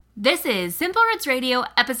This is Simple Roots Radio,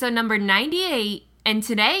 episode number 98, and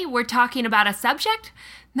today we're talking about a subject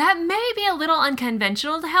that may be a little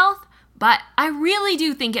unconventional to health, but I really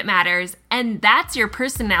do think it matters, and that's your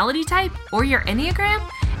personality type or your Enneagram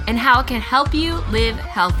and how it can help you live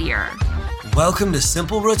healthier. Welcome to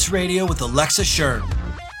Simple Roots Radio with Alexa Schirm.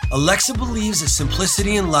 Alexa believes that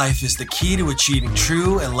simplicity in life is the key to achieving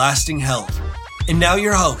true and lasting health. And now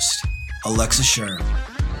your host, Alexa Schirm.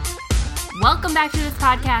 Welcome back to this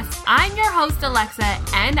podcast. I'm your host, Alexa,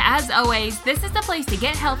 and as always, this is the place to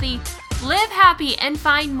get healthy, live happy, and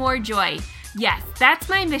find more joy. Yes, that's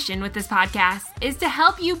my mission with this podcast, is to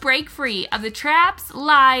help you break free of the traps,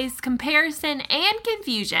 lies, comparison, and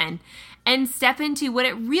confusion, and step into what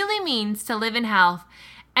it really means to live in health,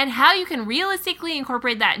 and how you can realistically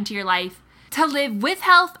incorporate that into your life to live with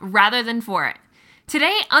health rather than for it.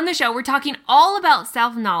 Today on the show, we're talking all about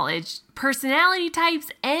self-knowledge, personality types,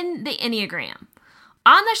 and the Enneagram.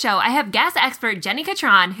 On the show, I have guest expert Jenny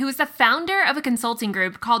Catron, who is the founder of a consulting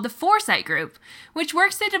group called the Foresight Group, which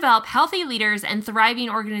works to develop healthy leaders and thriving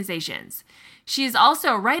organizations. She is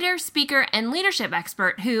also a writer, speaker, and leadership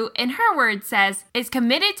expert who, in her words, says, is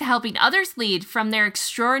committed to helping others lead from their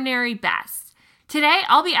extraordinary best. Today,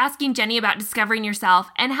 I'll be asking Jenny about discovering yourself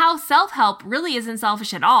and how self-help really isn't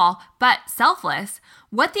selfish at all, but selfless,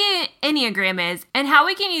 what the Enneagram is, and how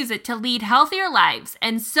we can use it to lead healthier lives,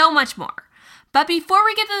 and so much more. But before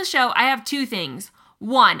we get to the show, I have two things.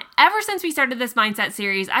 One, ever since we started this mindset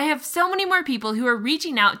series, I have so many more people who are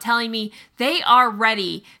reaching out telling me they are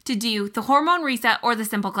ready to do the hormone reset or the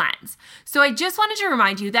simple cleanse. So I just wanted to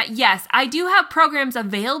remind you that yes, I do have programs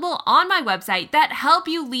available on my website that help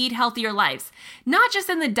you lead healthier lives, not just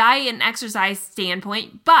in the diet and exercise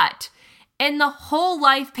standpoint, but in the whole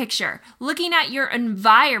life picture, looking at your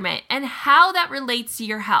environment and how that relates to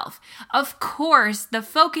your health. Of course, the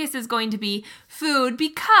focus is going to be food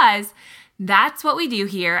because that's what we do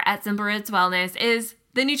here at Simple Roots Wellness is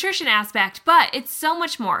the nutrition aspect, but it's so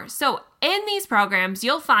much more. So in these programs,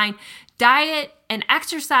 you'll find diet and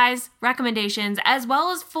exercise recommendations as well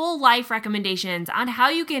as full life recommendations on how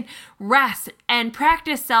you can rest and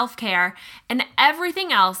practice self-care and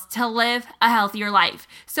everything else to live a healthier life.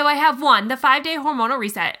 So I have one, the 5-day hormonal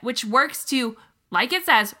reset, which works to, like it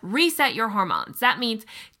says, reset your hormones. That means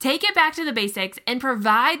take it back to the basics and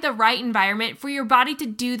provide the right environment for your body to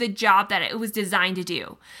do the job that it was designed to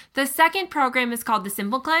do. The second program is called the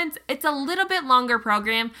Simple Cleanse. It's a little bit longer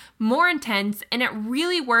program, more intense, and it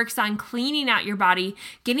really works on cleaning out your body,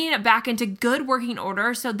 getting it back into good working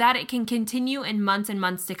order so that it can continue in months and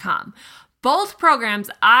months to come. Both programs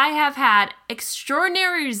I have had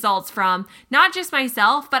extraordinary results from, not just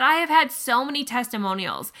myself, but I have had so many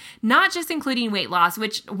testimonials, not just including weight loss,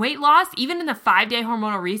 which weight loss, even in the 5-day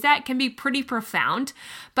hormonal reset, can be pretty profound,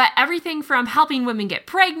 but everything from helping women get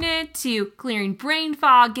pregnant to clearing brain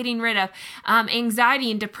fog, getting rid of anxiety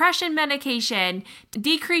and depression medication,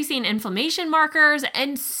 decreasing inflammation markers,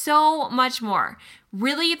 and so much more.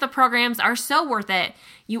 Really, the programs are so worth it.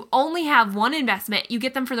 You only have one investment. You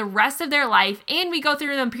get them for the rest of their life, and we go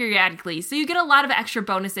through them periodically. So you get a lot of extra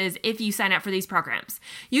bonuses if you sign up for these programs.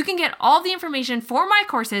 You can get all the information for my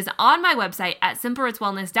courses on my website at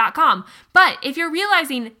simplerootswellness.com. But if you're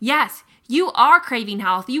realizing, yes, you are craving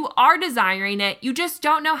health, you are desiring it, you just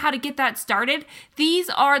don't know how to get that started, these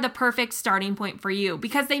are the perfect starting point for you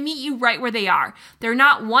because they meet you right where they are. They're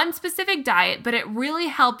not one specific diet, but it really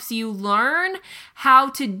helps you learn how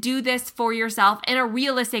to do this for yourself in a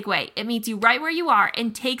realistic way. It meets you right where you are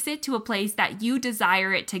and takes it to a place that you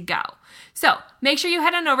desire it to go. So make sure you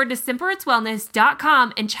head on over to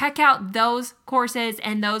simplerootswellness.com and check out those courses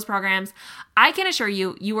and those programs. I can assure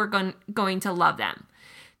you, you are going to love them.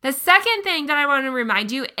 The second thing that I want to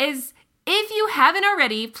remind you is if you haven't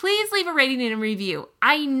already, please leave a rating and a review.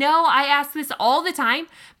 I know I ask this all the time,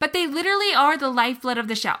 but they literally are the lifeblood of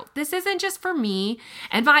the show. This isn't just for me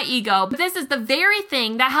and my ego, but this is the very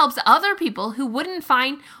thing that helps other people who wouldn't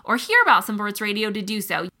find or hear about Simple Roots Radio to do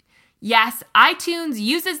so. Yes, iTunes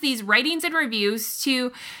uses these ratings and reviews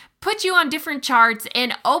to put you on different charts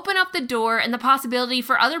and open up the door and the possibility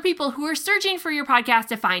for other people who are searching for your podcast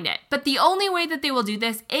to find it. But the only way that they will do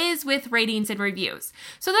this is with ratings and reviews.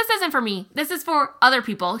 So this isn't for me. This is for other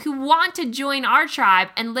people who want to join our tribe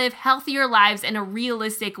and live healthier lives in a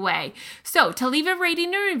realistic way. So to leave a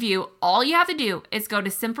rating and review, all you have to do is go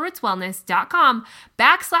to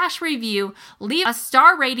simplerootswellness.com/review, leave a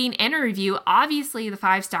star rating and a review. Obviously, the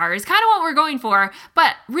 5 stars is kind of what we're going for,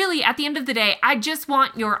 but really at the end of the day, I just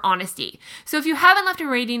want your honesty. So if you haven't left a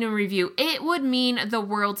rating and review, it would mean the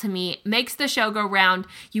world to me. It makes the show go round.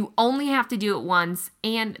 You only have to do it once,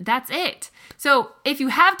 and that's it. So if you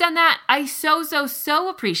have done that, I so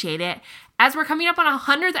appreciate it. As we're coming up on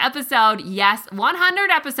 100th episode, yes,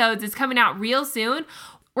 100 episodes is coming out real soon.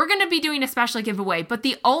 We're going to be doing a special giveaway, but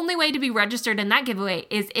the only way to be registered in that giveaway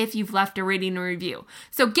is if you've left a rating and review.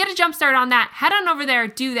 So get a jump start on that. Head on over there,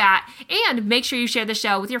 do that, and make sure you share the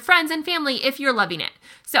show with your friends and family if you're loving it.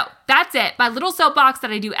 So that's it. My little soapbox that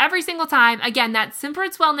I do every single time. Again, that's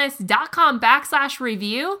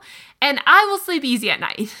simpleritzwellness.com/review, and I will sleep easy at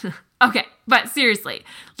night. Okay, but seriously,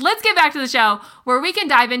 let's get back to the show where we can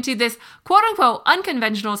dive into this quote-unquote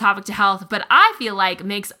unconventional topic to health, but I feel like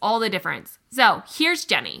makes all the difference. So here's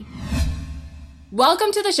Jenny.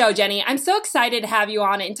 Welcome to the show, Jenny. I'm so excited to have you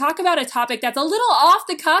on and talk about a topic that's a little off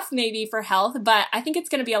the cuff maybe for health, but I think it's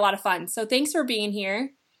going to be a lot of fun. So thanks for being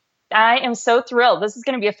here. I am so thrilled. This is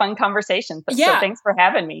going to be a fun conversation. So thanks for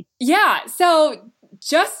having me. Yeah. So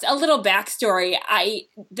just a little backstory.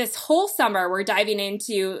 This whole summer, we're diving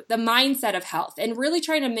into the mindset of health and really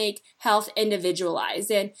trying to make health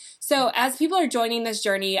individualized. And so as people are joining this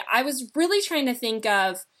journey, I was really trying to think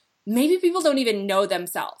of maybe people don't even know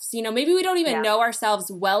themselves. Maybe we don't even know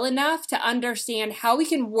ourselves well enough to understand how we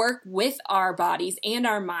can work with our bodies and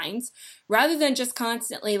our minds rather than just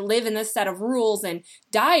constantly live in this set of rules and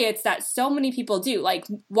diets that so many people do. Like,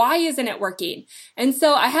 why isn't it working? And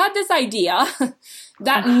so I had this idea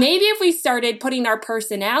that maybe if we started putting our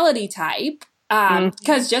personality type,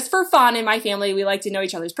 because just for fun in my family, we like to know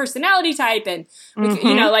each other's personality type and,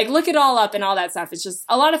 look it all up and all that stuff. It's just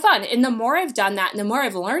a lot of fun. And the more I've done that and the more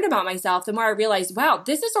I've learned about myself, the more I realized, wow,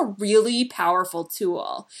 this is a really powerful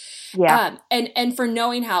tool. Yeah. And for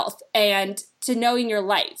knowing health and to knowing your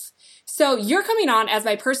life. So you're coming on as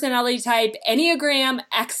my personality type Enneagram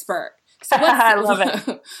expert. So I love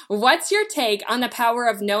it. What's your take on the power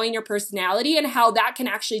of knowing your personality and how that can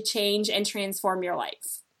actually change and transform your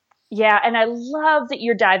life? Yeah. And I love that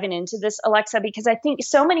you're diving into this, Alexa, because I think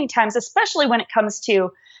so many times, especially when it comes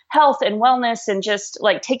to health and wellness and just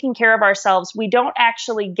like taking care of ourselves, we don't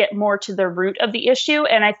actually get more to the root of the issue.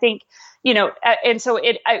 And I think, and so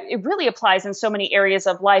it really applies in so many areas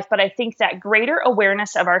of life. But I think that greater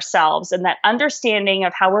awareness of ourselves and that understanding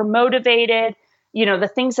of how we're motivated,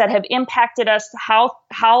 the things that have impacted us,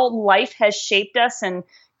 how life has shaped us and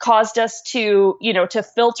caused us to, to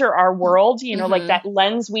filter our world, like that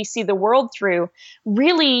lens we see the world through,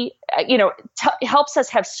 really, helps us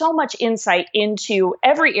have so much insight into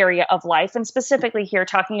every area of life, and specifically here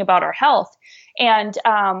talking about our health. And,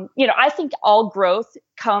 I think all growth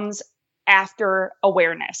comes after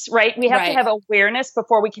awareness, right? We have to have awareness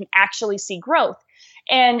before we can actually see growth.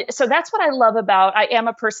 And so that's what I love about, I am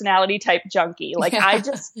a personality type junkie. Like, I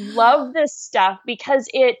just love this stuff because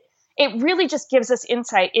it really just gives us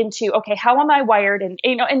insight into, okay, how am I wired? And,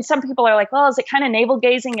 and some people are like, well, is it kind of navel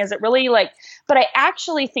gazing? Is it really but I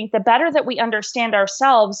actually think the better that we understand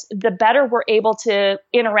ourselves, the better we're able to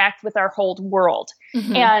interact with our whole world.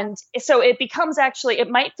 And so it becomes it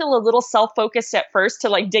might feel a little self-focused at first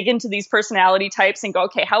to dig into these personality types and go,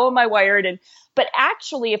 okay, how am I wired? But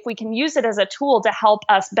actually, if we can use it as a tool to help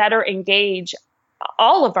us better engage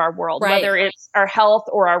all of our world, whether it's our health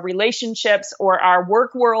or our relationships or our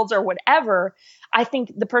work worlds or whatever, I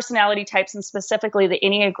think the personality types and specifically the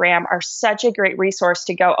Enneagram are such a great resource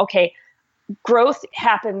to go, okay, growth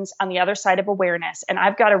happens on the other side of awareness. And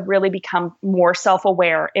I've got to really become more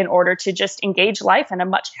self-aware in order to just engage life in a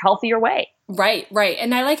much healthier way. Right.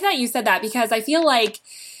 And I like that you said that because I feel like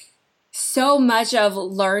so much of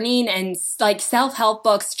learning and self-help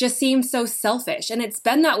books just seems so selfish, and it's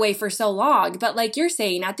been that way for so long. But like you're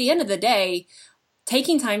saying, at the end of the day,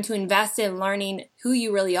 taking time to invest in learning who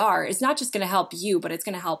you really are is not just going to help you, but it's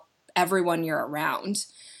going to help everyone you're around.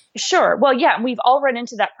 Sure. Well, yeah, we've all run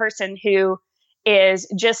into that person who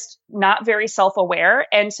is just not very self-aware.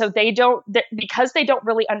 And so because they don't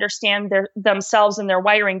really understand themselves and their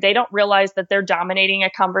wiring, they don't realize that they're dominating a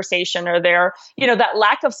conversation, or that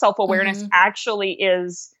lack of self-awareness actually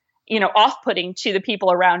is, off-putting to the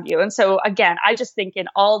people around you. And so again, I just think in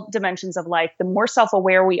all dimensions of life, the more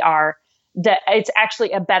self-aware we are, that it's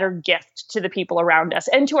actually a better gift to the people around us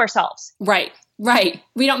and to ourselves. Right.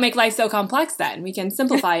 We don't make life so complex then. We can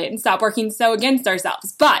simplify it and stop working so against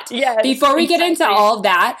ourselves. But before we get into all of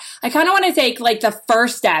that, I kind of want to take the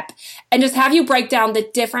first step and just have you break down the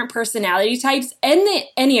different personality types in the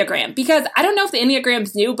Enneagram, because I don't know if the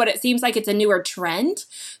Enneagram's new, but it seems like it's a newer trend.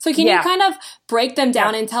 So can you kind of break them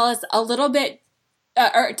down and tell us a little bit,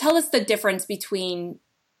 or tell us the difference between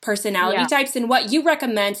personality types and what you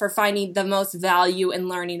recommend for finding the most value in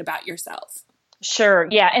learning about yourself? Sure.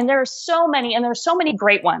 Yeah. And there are so many, and there's so many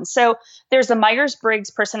great ones. So there's the Myers-Briggs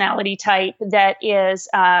personality type that is,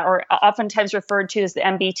 or oftentimes referred to as the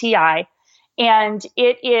MBTI. And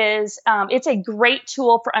it is, it's a great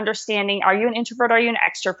tool for understanding, are you an introvert? Are you an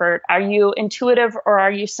extrovert? Are you intuitive or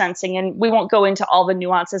are you sensing? And we won't go into all the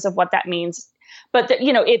nuances of what that means, but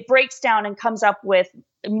it breaks down and comes up with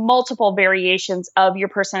multiple variations of your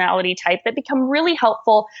personality type that become really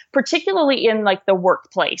helpful, particularly in like the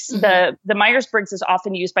workplace. Mm-hmm. The Myers-Briggs is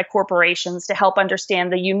often used by corporations to help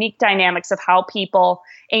understand the unique dynamics of how people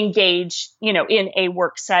engage, in a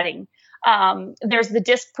work setting. There's the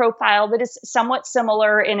DISC profile that is somewhat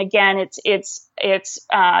similar. And again, it's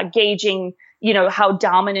gauging, how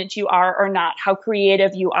dominant you are or not, how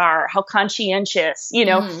creative you are, how conscientious,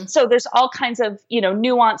 mm-hmm. So there's all kinds of,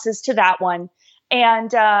 nuances to that one.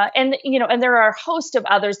 And there are a host of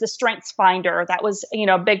others. The Strengths Finder, that was,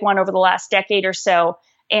 a big one over the last decade or so.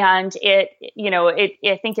 And I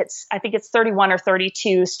think it's 31 or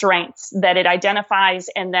 32 strengths that it identifies,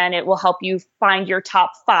 and then it will help you find your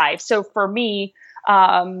top 5. So for me,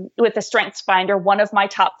 with the Strengths Finder, one of my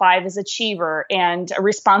top 5 is achiever and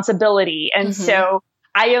responsibility. And mm-hmm. so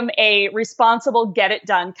I am a responsible, get it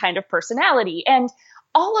done kind of personality. And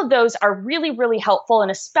all of those are really, really helpful.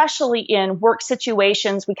 And especially in work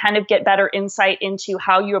situations, we kind of get better insight into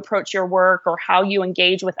how you approach your work or how you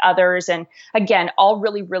engage with others. And again, all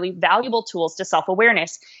really, really valuable tools to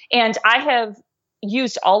self-awareness. And I have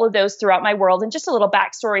used all of those throughout my world. And just a little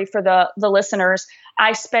backstory for the listeners.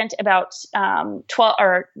 I spent about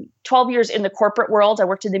 12 years in the corporate world. I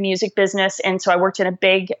worked in the music business. And so I worked in a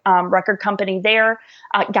big record company there,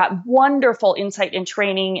 got wonderful insight and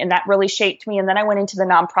training, and that really shaped me. And then I went into the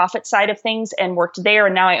nonprofit side of things and worked there.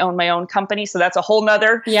 And now I own my own company. So that's a whole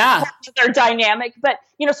nother dynamic. But,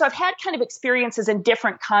 so I've had kind of experiences in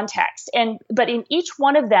different contexts. But in each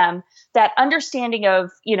one of them, that understanding of,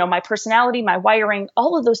 my personality, my wiring,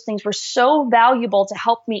 all of those things were so valuable to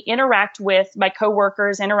help me interact with my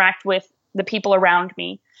coworkers, interact with the people around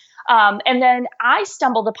me. And then I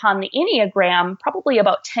stumbled upon the Enneagram probably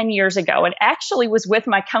about 10 years ago, and actually was with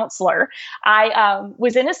my counselor. I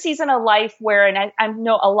was in a season of life where, and I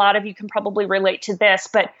know a lot of you can probably relate to this,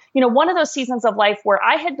 but, one of those seasons of life where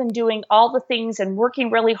I had been doing all the things and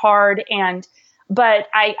working really hard, but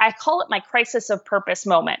I call it my crisis of purpose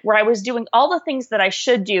moment, where I was doing all the things that I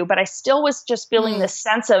should do, but I still was just feeling this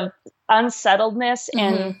sense of unsettledness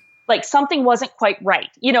and like something wasn't quite right.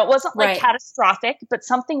 It wasn't like catastrophic, but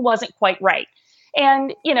something wasn't quite right.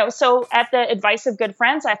 And, so at the advice of good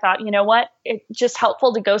friends, I thought, what, it's just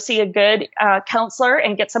helpful to go see a good counselor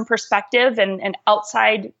and get some perspective and an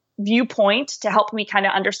outside viewpoint to help me kind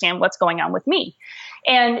of understand what's going on with me.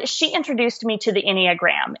 And she introduced me to the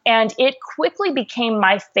Enneagram, and it quickly became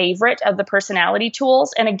my favorite of the personality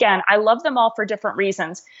tools. And again, I love them all for different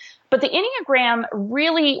reasons. But the Enneagram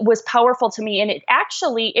really was powerful to me. And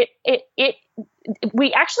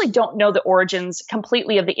we actually don't know the origins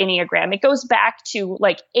completely of the Enneagram. It goes back to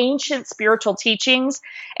like ancient spiritual teachings.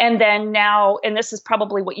 And then now, and this is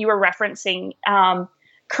probably what you were referencing,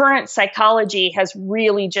 current psychology has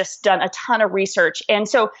really just done a ton of research. And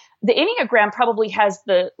so the Enneagram probably has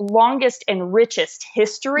the longest and richest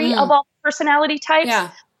history of all personality types.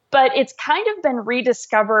 Yeah. But it's kind of been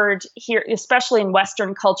rediscovered here, especially in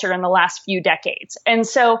Western culture in the last few decades. And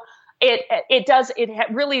so its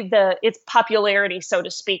popularity, so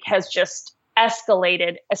to speak, has just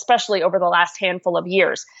escalated, especially over the last handful of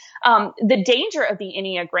years. The danger of the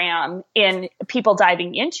Enneagram in people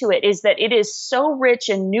diving into it is that it is so rich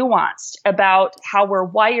and nuanced about how we're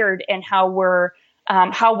wired and how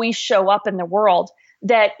we show up in the world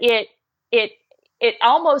that it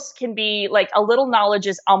almost can be like a little knowledge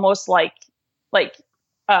is almost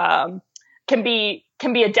can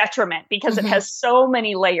be a detriment because it has so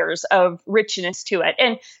many layers of richness to it.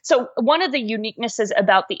 And so one of the uniquenesses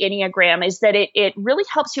about the Enneagram is that it really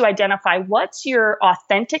helps you identify what's your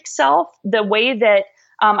authentic self, the way that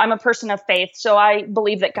I'm a person of faith. So I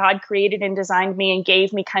believe that God created and designed me and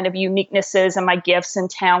gave me kind of uniquenesses and my gifts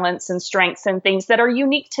and talents and strengths and things that are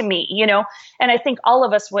unique to me, and I think all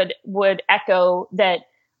of us would echo that,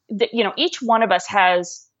 each one of us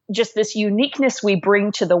has just this uniqueness we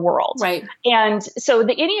bring to the world. Right. And so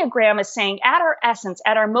the Enneagram is saying at our essence,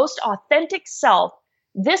 at our most authentic self,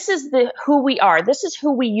 this is who we are. This is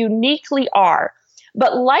who we uniquely are.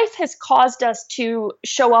 But life has caused us to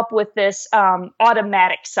show up with this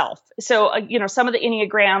automatic self. So, some of the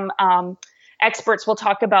Enneagram experts will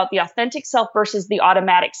talk about the authentic self versus the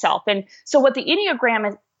automatic self. And so what the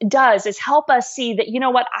Enneagram does is help us see that, you know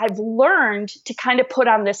what, I've learned to kind of put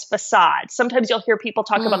on this facade. Sometimes you'll hear people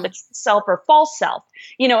talk about the true self or false self,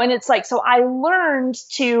 and it's like, so I learned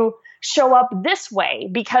to show up this way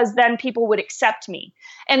because then people would accept me.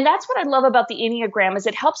 And that's what I love about the Enneagram is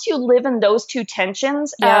it helps you live in those two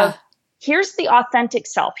tensions of here's the authentic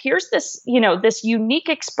self. Here's this, this unique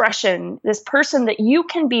expression, this person that you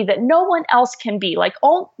can be that no one else can be. Like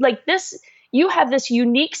this, you have this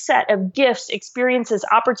unique set of gifts, experiences,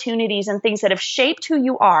 opportunities, and things that have shaped who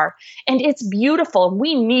you are. And it's beautiful. And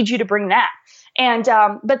we need you to bring that. And,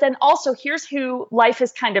 but then also here's who life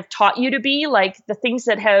has kind of taught you to be, like the things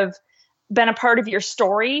that have been a part of your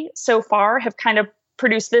story so far have kind of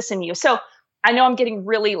produced this in you. So I know I'm getting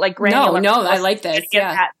really like granular. No, I like this.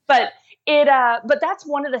 Yeah. But that's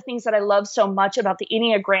one of the things that I love so much about the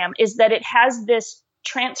Enneagram is that it has this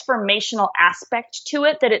transformational aspect to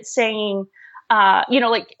it, that it's saying,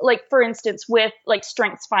 like for instance, with like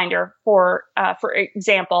StrengthsFinder, for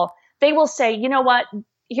example, they will say, you know what,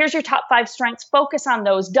 here's your top 5 strengths, focus on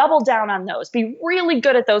those, double down on those, be really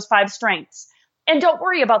good at those 5 strengths, and don't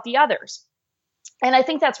worry about the others. And I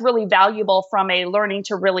think that's really valuable from a learning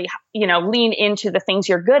to really, lean into the things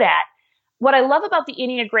you're good at. What I love about the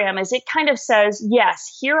Enneagram is it kind of says,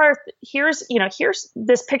 yes, here's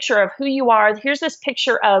this picture of who you are. Here's this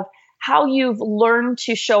picture of how you've learned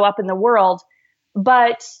to show up in the world.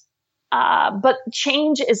 But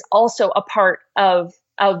change is also a part of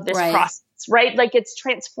this process, right? Like it's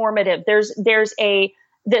transformative. There's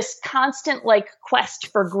this constant like quest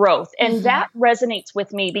for growth. And that resonates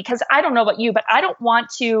with me because I don't know about you, but I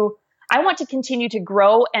want to continue to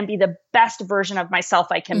grow and be the best version of myself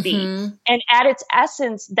I can be. And at its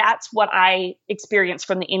essence, that's what I experience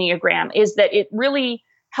from the Enneagram, is that it really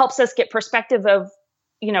helps us get perspective of,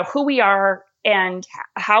 who we are and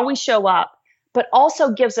how we show up, but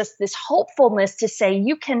also gives us this hopefulness to say,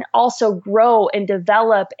 you can also grow and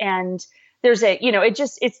develop. And there's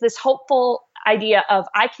it's this hopeful idea of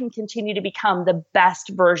I can continue to become the best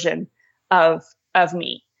version of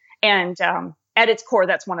me. And, at its core,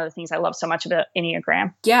 that's one of the things I love so much about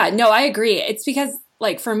Enneagram. Yeah, no, I agree. It's because,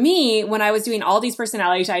 like, for me, when I was doing all these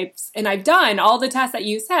personality types and I've done all the tests that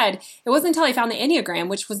you said, it wasn't until I found the Enneagram,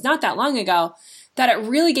 which was not that long ago, that it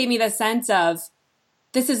really gave me the sense of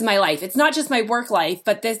this is my life. It's not just my work life,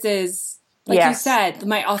 but this is, like you said,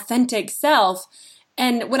 my authentic self.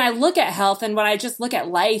 And when I look at health and when I just look at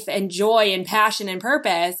life and joy and passion and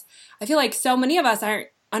purpose, I feel like so many of us aren't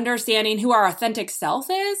understanding who our authentic self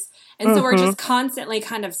is. And so we're just constantly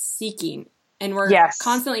kind of seeking and we're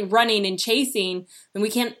constantly running and chasing and we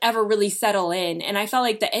can't ever really settle in. And I felt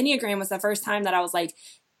like the Enneagram was the first time that I was like,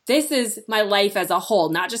 this is my life as a whole,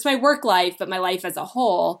 not just my work life, but my life as a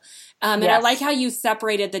whole. And I like how you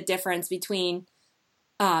separated the difference between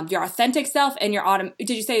your authentic self and your did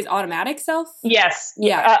you say is automatic self? Yes.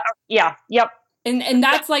 Yeah. Yep. And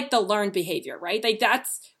that's like the learned behavior, right? Like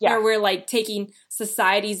that's where we're like taking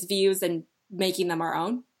society's views and making them our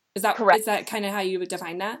own. Is that correct? Is that kind of how you would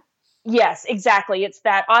define that? Yes, exactly. It's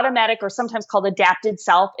that automatic or sometimes called adapted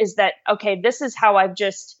self is that, okay, this is how I've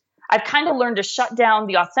kind of learned to shut down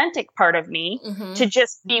the authentic part of me to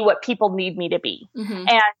just be what people need me to be.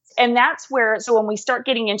 And that's where, so when we start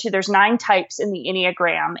getting into, there's 9 types in the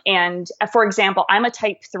Enneagram. And for example, I'm a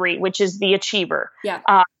type 3, which is the achiever. Yeah.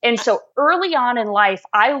 And so early on in life,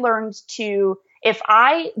 I learned to, if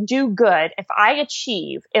I do good, if I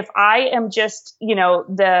achieve, if I am just,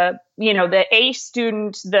 the A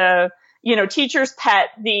student, the, teacher's pet,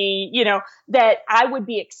 that I would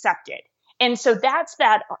be accepted. And so that's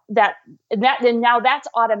and now that's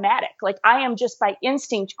automatic. Like I am just by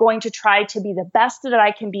instinct going to try to be the best that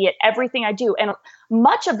I can be at everything I do. And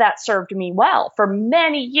much of that served me well for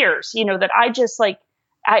many years, that I just like,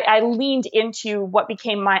 I leaned into what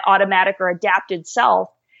became my automatic or adapted self.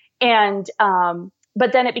 And,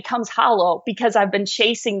 but then it becomes hollow because I've been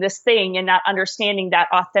chasing this thing and not understanding that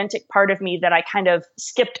authentic part of me that I kind of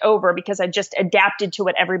skipped over because I just adapted to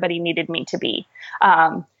what everybody needed me to be.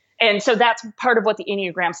 And so that's part of what the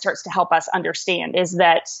Enneagram starts to help us understand is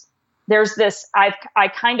that there's this, I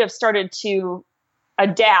kind of started to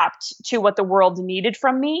adapt to what the world needed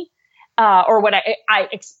from me, or what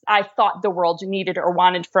I thought the world needed or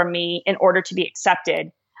wanted from me in order to be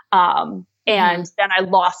accepted. And then I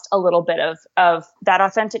lost a little bit of that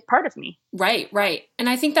authentic part of me. Right. And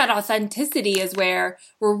I think that authenticity is where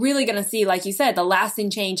we're really going to see, like you said, the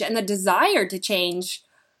lasting change and the desire to change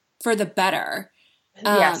for the better.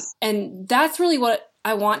 Yes. And that's really what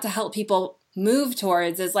I want to help people move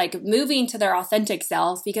towards is like moving to their authentic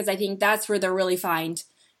self, because I think that's where they'll really find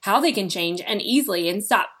how they can change and easily, and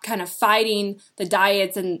stop kind of fighting the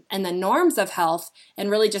diets and the norms of health,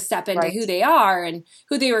 and really just step into who they are and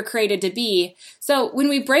who they were created to be. So when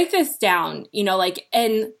we break this down, like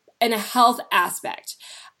in a health aspect,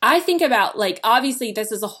 I think about, like, obviously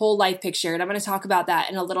this is a whole life picture, and I'm going to talk about that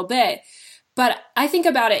in a little bit. But I think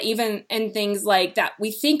about it even in things like that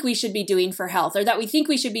we think we should be doing for health, or that we think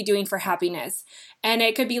we should be doing for happiness. And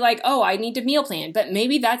it could be like, oh, I need to meal plan, but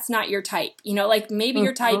maybe that's not your type. Like maybe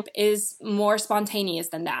your type is more spontaneous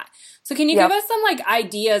than that. So can you give us some like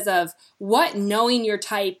ideas of what knowing your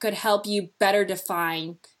type could help you better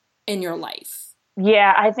define in your life?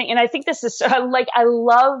 Yeah, I think this is like, I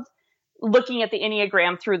love looking at the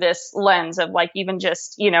Enneagram through this lens of like, even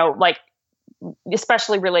just, like,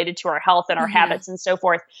 especially related to our health and our habits and so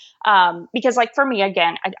forth. Because like for me,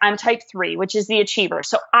 again, I'm type 3, which is the achiever.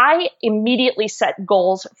 So I immediately set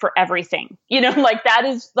goals for everything, like that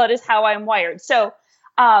is how I'm wired. So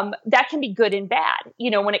that can be good and bad.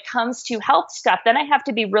 When it comes to health stuff, then I have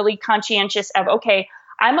to be really conscientious of, okay,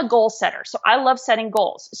 I'm a goal setter. So I love setting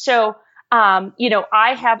goals. So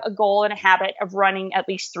I have a goal and a habit of running at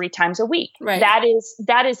least 3 times a week. Right. That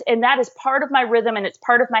is part of my rhythm, and it's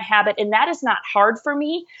part of my habit. And that is not hard for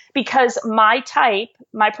me because my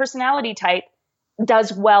personality type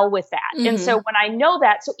does well with that. And so when I know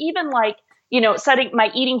that, so even like, setting my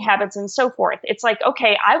eating habits and so forth, it's like,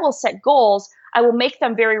 okay, I will set goals. I will make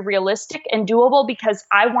them very realistic and doable because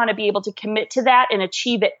I want to be able to commit to that and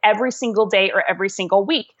achieve it every single day or every single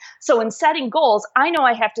week. So in setting goals, I know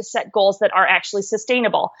I have to set goals that are actually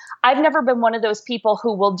sustainable. I've never been one of those people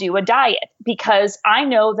who will do a diet because I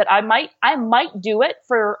know that I might do it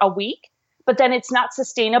for a week, but then it's not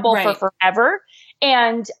sustainable for forever.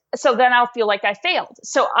 And so then I'll feel like I failed.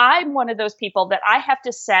 So I'm one of those people that I have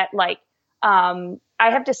to set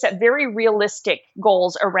very realistic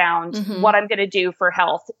goals around what I'm going to do for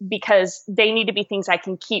health because they need to be things I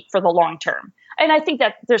can keep for the long term. And I think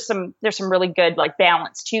that there's some really good like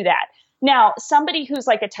balance to that. Now, somebody who's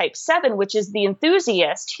like a type 7, which is the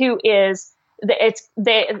enthusiast, who is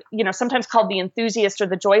sometimes called the enthusiast or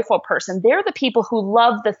the joyful person. They're the people who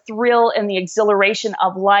love the thrill and the exhilaration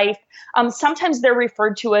of life. Sometimes they're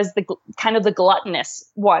referred to as the kind of the gluttonous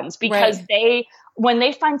ones because when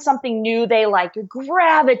they find something new, they like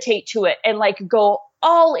gravitate to it and like go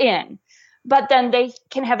all in. But then they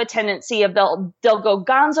can have a tendency of they'll go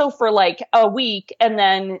gonzo for like a week and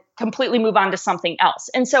then completely move on to something else.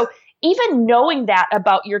 And so even knowing that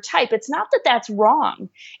about your type, it's not that that's wrong.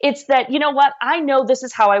 It's that, you know what, I know this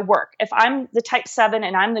is how I work. If I'm the type 7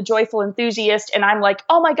 and I'm the joyful enthusiast and I'm like,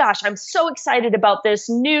 oh my gosh, I'm so excited about this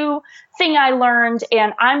new thing I learned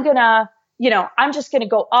and I'm just going to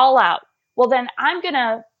go all out. Well, then I'm going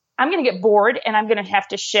to get bored and I'm going to have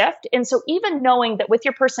to shift. And so even knowing that with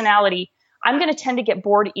your personality, I'm going to tend to get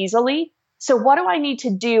bored easily. So what do I need to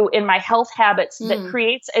do in my health habits that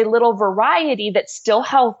creates a little variety that's still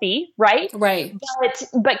healthy, right? Right.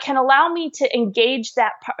 But can allow me to engage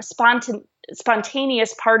that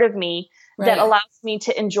spontaneous part of me that allows me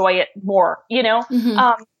to enjoy it more,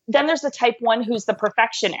 Then there's the type 1 who's the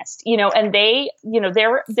perfectionist, and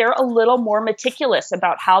they're a little more meticulous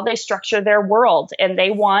about how they structure their world, and they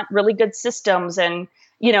want really good systems and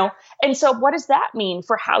so what does that mean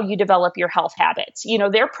for how you develop your health habits?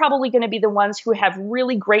 They're probably going to be the ones who have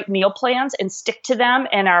really great meal plans and stick to them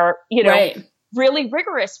and are, really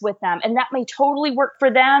rigorous with them. And that may totally work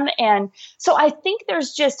for them. And so I think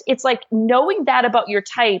it's like knowing that about your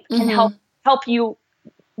type can help you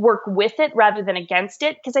work with it rather than against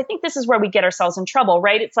it. Because I think this is where we get ourselves in trouble,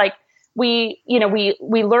 right? It's like we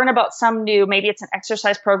learn about some new, maybe it's an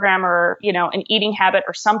exercise program or, an eating habit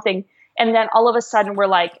or something. And then all of a sudden we're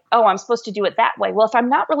like, oh, I'm supposed to do it that way. Well, if I'm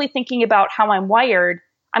not really thinking about how I'm wired,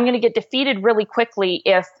 I'm going to get defeated really quickly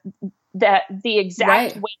if the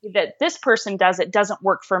exact way that this person does it doesn't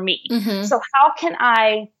work for me. So how can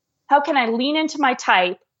I lean into my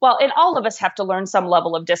type? Well, and all of us have to learn some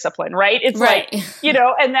level of discipline, right? It's like,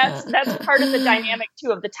 and that's part of the dynamic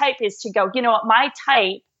too of the type is to go, you know what, my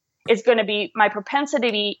type is going to be, my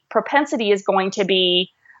propensity is going to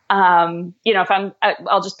be, I'll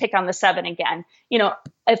just pick on the 7 again,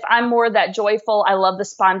 if I'm more that joyful, I love the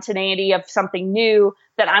spontaneity of something new,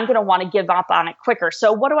 that I'm going to want to give up on it quicker.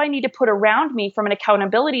 So what do I need to put around me from an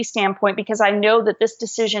accountability standpoint? Because I know that this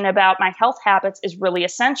decision about my health habits is really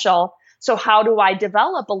essential. So how do I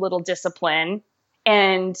develop a little discipline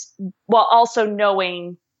and while also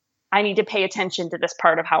knowing I need to pay attention to this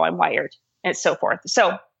part of how I'm wired and so forth.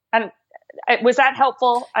 So Was that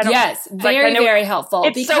helpful? Yes, very helpful.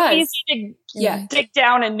 It's so easy to dig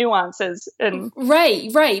down in nuances. And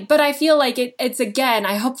Right. But I feel like it's again,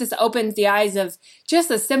 I hope this opens the eyes of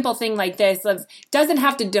just a simple thing like this of doesn't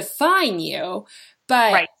have to define you,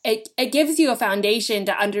 but it gives you a foundation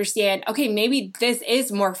to understand, okay, maybe this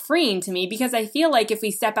is more freeing to me, because I feel like if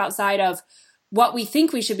we step outside of what we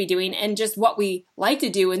think we should be doing and just what we like to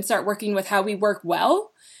do and start working with how we work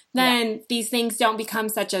well, then these things don't become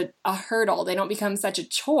such a hurdle. They don't become such a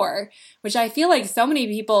chore, which I feel like so many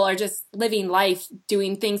people are just living life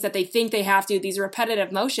doing things that they think they have to, these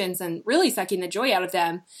repetitive motions, and really sucking the joy out of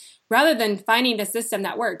them rather than finding a system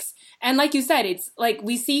that works. And like you said, it's like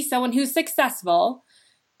we see someone who's successful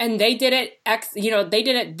and they did it they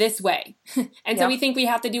did it this way. And so we think we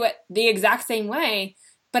have to do it the exact same way,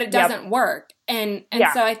 but it doesn't work. And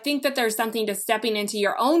so I think that there's something to stepping into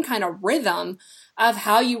your own kind of rhythm of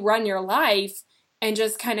how you run your life and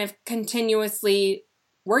just kind of continuously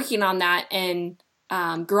working on that and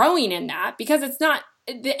growing in that, because it's not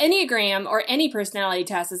the Enneagram or any personality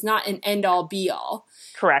test is not an end all be all.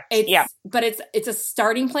 Correct. But it's a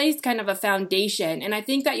starting place, kind of a foundation. And I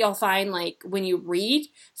think that you'll find, like, when you read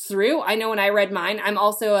through, I know when I read mine, I'm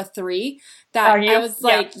also a 3, that I was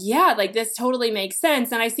like, like this totally makes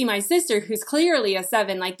sense. And I see my sister, who's clearly a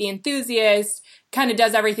 7, like the enthusiast, kind of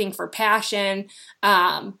does everything for passion.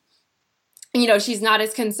 She's not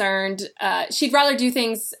as concerned. She'd rather do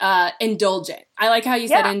things indulgent. I like how you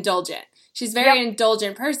said indulgent. She's a very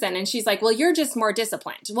indulgent person. And she's like, well, you're just more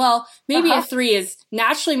disciplined. Well, maybe a 3 is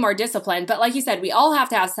naturally more disciplined. But like you said, we all have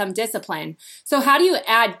to have some discipline. So how do you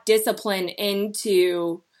add discipline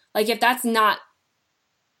into, like, if that's not,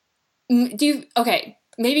 maybe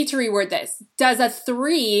to reword this, does a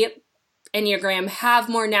 3 Enneagram have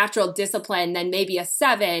more natural discipline than maybe a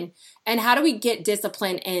 7? And how do we get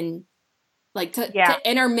discipline in, like, to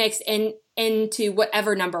intermix into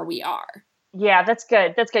whatever number we are? Yeah, that's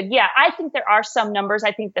good. Yeah, I think there are some numbers.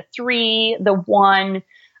 I think the 3, the 1,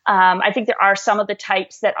 I think there are some of the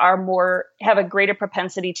types that have a greater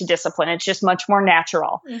propensity to discipline. It's just much more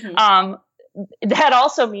natural. Mm-hmm. That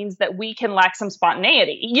also means that we can lack some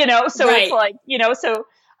spontaneity, so it's like,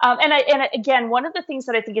 and again, one of the things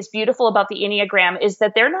that I think is beautiful about the Enneagram is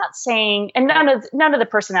that they're not saying, and none of the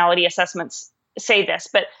personality assessments say this,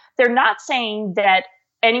 but they're not saying that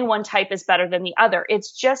any one type is better than the other.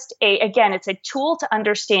 It's just it's a tool to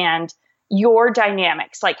understand your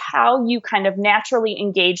dynamics, like how you kind of naturally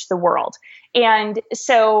engage the world. And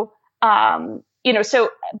so, so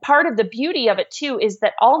part of the beauty of it too is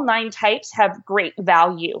that all 9 types have great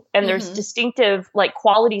value, and there's distinctive like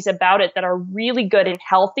qualities about it that are really good and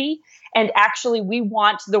healthy. And actually we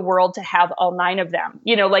want the world to have all 9 of them.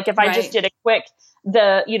 Like if I just did a quick,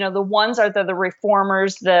 the 1s are the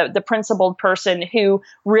reformers, the principled person who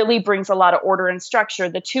really brings a lot of order and structure.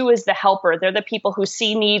 The 2 is the helper. They're the people who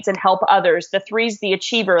see needs and help others. The 3's the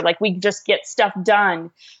achiever. Like we just get stuff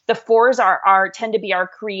done. The 4s tend to be our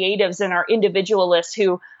creatives and our individualists,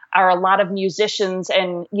 who are a lot of musicians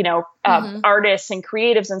and, artists and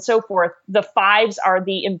creatives and so forth. The 5s are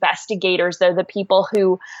the investigators. They're the people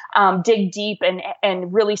who dig deep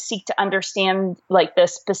and really seek to understand like the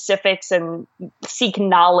specifics and seek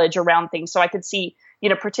knowledge around things. So I could see,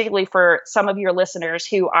 particularly for some of your listeners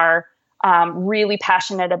who are really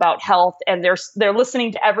passionate about health, and they're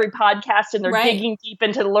listening to every podcast, and they're digging deep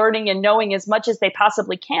into learning and knowing as much as they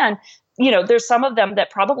possibly can. There's some of them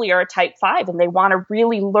that probably are a type 5 and they want to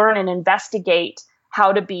really learn and investigate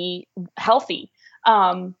how to be healthy.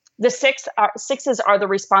 The 6s are the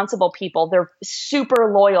responsible people. They're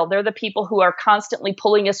super loyal. They're the people who are constantly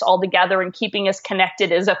pulling us all together and keeping us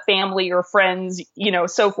connected as a family or friends,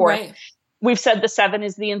 so forth. Right. We've said the 7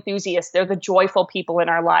 is the enthusiast. They're the joyful people in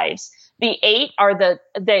our lives. The 8 are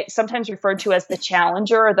they sometimes referred to as the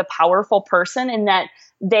challenger or the powerful person, in that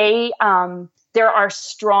they are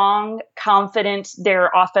strong, confident.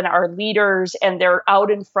 They're often our leaders, and they're out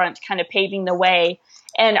in front, kind of paving the way.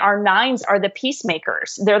 And our 9s are the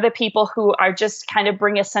peacemakers. They're the people who are just kind of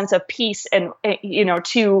bring a sense of peace and,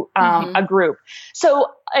 to a group.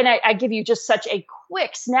 So, and I give you just such a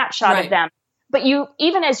quick snapshot of them. But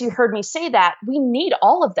even as you heard me say that, we need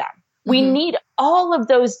all of them. We need all of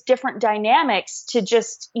those different dynamics to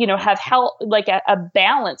just, have health, like a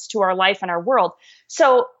balance to our life and our world.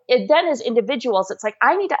 So then as individuals, it's like,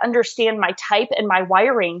 I need to understand my type and my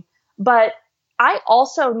wiring, but I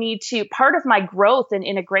also need to, part of my growth and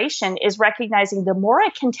integration is recognizing the more I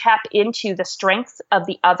can tap into the strengths of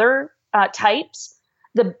the other types,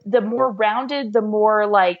 the more rounded, the more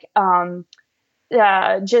like,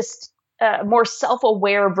 more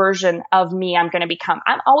self-aware version of me I'm going to become.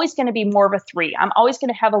 I'm always going to be more of a 3. I'm always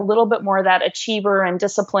going to have a little bit more of that achiever and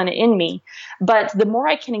discipline in me. But the more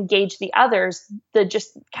I can engage the others, the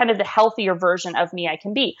just kind of the healthier version of me I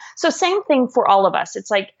can be. So same thing for all of us.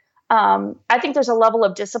 It's like, I think there's a level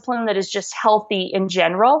of discipline that is just healthy in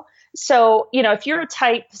general. So, if you're a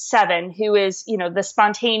type 7 who is, the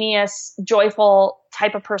spontaneous, joyful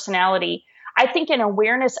type of personality, I think an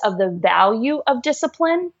awareness of the value of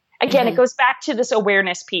discipline, again, it goes back to this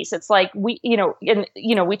awareness piece. It's like we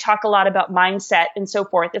talk a lot about mindset and so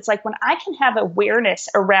forth. It's like when I can have awareness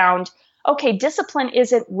around, okay, discipline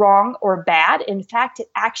isn't wrong or bad. In fact, it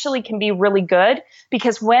actually can be really good,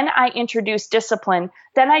 because when I introduce discipline,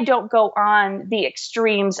 then I don't go on the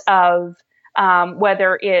extremes of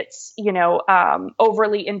whether it's,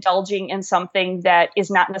 overly indulging in something that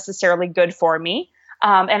is not necessarily good for me.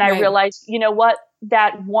 And I realized,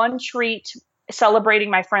 that one treat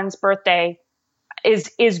celebrating my friend's birthday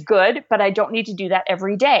is good, but I don't need to do that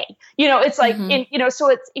every day. It's like,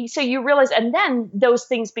 so you realize, and then those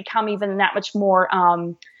things become even that much more,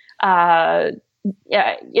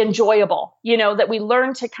 enjoyable, that we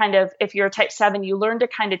learn to kind of, if you're a type 7, you learn to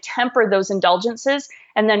kind of temper those indulgences.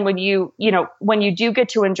 And then when you do get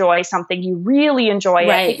to enjoy something, you really enjoy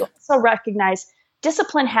it. You also recognize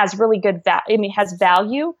discipline has really good has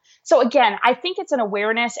value. So again, I think it's an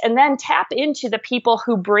awareness, and then tap into the people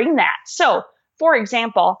who bring that. So for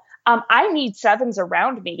example, I need 7s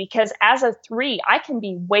around me, because as a 3, I can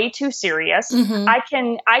be way too serious. I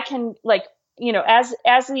can like,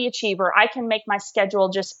 as the achiever, I can make my schedule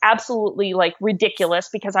just absolutely like ridiculous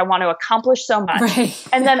because I want to accomplish so much. Right.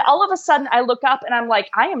 And then all of a sudden I look up and I'm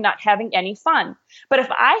like, I am not having any fun. But if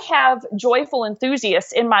I have joyful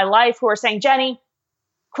enthusiasts in my life who are saying, Jenny,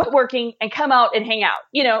 quit working and come out and hang out,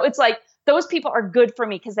 it's like those people are good for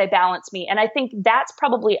me because they balance me. And I think that's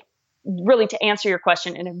probably really, to answer your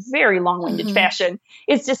question in a very long-winded fashion,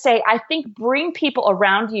 is to say, I think bring people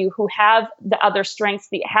around you who have the other strengths,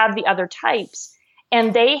 have the other types,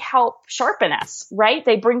 and they help sharpen us, right?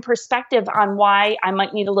 They bring perspective on why I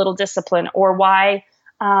might need a little discipline, or why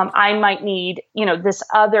I might need, this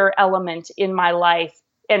other element in my life.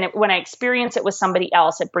 And when I experience it with somebody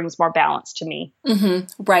else, it brings more balance to me.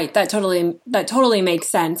 Right. That totally makes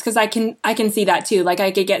sense. Cause I can see that too. Like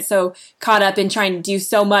I could get so caught up in trying to do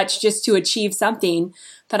so much just to achieve something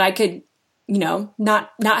that I could,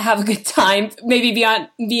 not have a good time, maybe be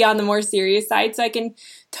on the more serious side. So I can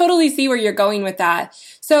totally see where you're going with that.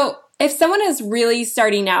 So if someone is really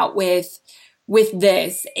starting out with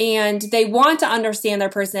this and they want to understand their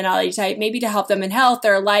personality type, maybe to help them in health,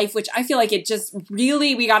 their life, which I feel like it just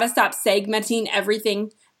really, we got to stop segmenting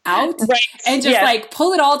everything out and just like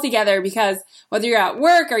pull it all together, because whether you're at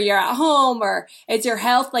work or you're at home or it's your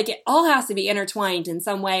health, like it all has to be intertwined in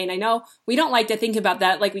some way. And I know we don't like to think about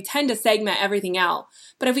that. Like we tend to segment everything out,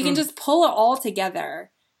 but if we can just pull it all together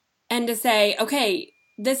and to say, okay,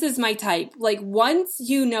 this is my type. Like once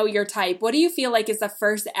you know your type, what do you feel like is the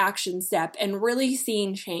first action step and really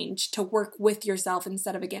seeing change to work with yourself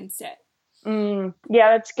instead of against it?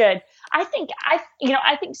 Yeah, that's good. I think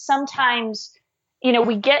sometimes,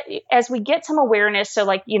 we get some awareness. So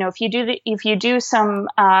like, if you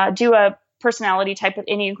do a personality type of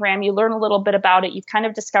Enneagram, you learn a little bit about it. You've kind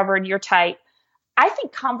of discovered your type. I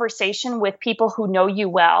think conversation with people who know you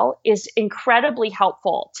well is incredibly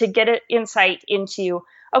helpful to get an insight into,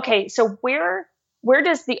 okay, so where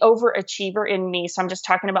does the overachiever in me, so I'm just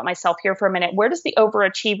talking about myself here for a minute, where does the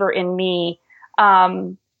overachiever in me,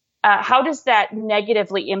 how does that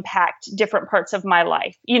negatively impact different parts of my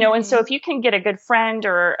life? And so if you can get a good friend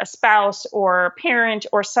or a spouse or a parent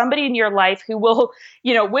or somebody in your life who will,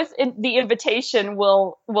 with the invitation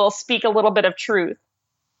will speak a little bit of truth,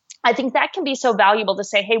 I think that can be so valuable to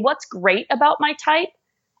say, hey, what's great about my type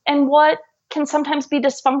and what can sometimes be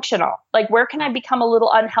dysfunctional? Like, where can I become a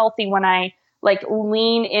little unhealthy when I like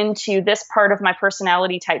lean into this part of my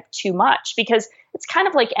personality type too much? Because it's kind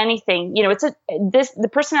of like anything, the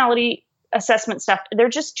personality assessment stuff, they're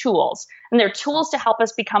just tools, and they're tools to help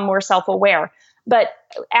us become more self-aware. But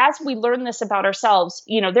as we learn this about ourselves,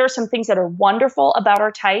 there are some things that are wonderful about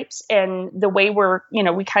our types and the way we're,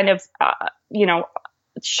 we kind of,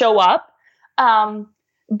 show up.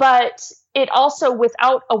 But it also,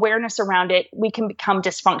 without awareness around it, we can become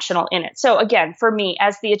dysfunctional in it. So again, for me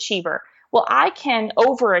as the achiever, well, I can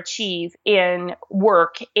overachieve in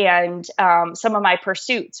work and some of my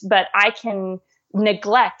pursuits, but I can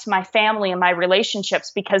neglect my family and my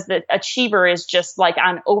relationships because the achiever is just like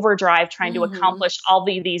on overdrive trying to accomplish all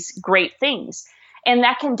these great things. And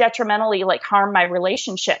that can detrimentally like harm my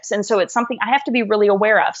relationships. And so it's something I have to be really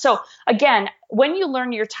aware of. So again, when you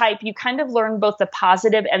learn your type, you kind of learn both the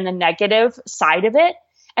positive and the negative side of it.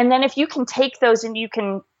 And then if you can take those and you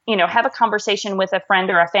can, have a conversation with a friend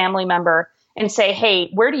or a family member and say, hey,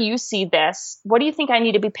 where do you see this? What do you think I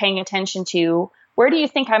need to be paying attention to? Where do you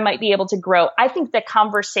think I might be able to grow? I think the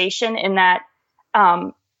conversation in that,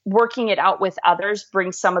 working it out with others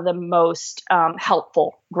brings some of the most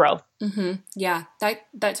helpful growth. Mm-hmm. Yeah,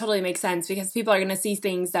 that totally makes sense, because people are going to see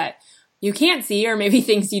things that you can't see, or maybe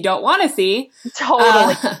things you don't want to see.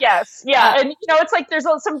 Totally. Yes. Yeah. And, it's like there's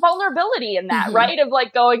some vulnerability in that, right? Of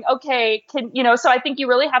like going, okay, so I think you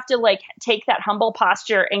really have to like take that humble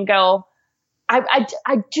posture and go, I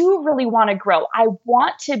do really want to grow. I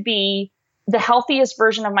want to be the healthiest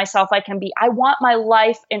version of myself I can be. I want my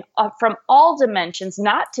life from all dimensions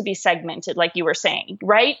not to be segmented, like you were saying,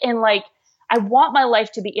 right? And like, I want my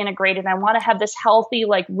life to be integrated. I want to have this healthy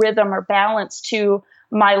like rhythm or balance to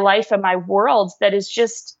my life and my world that is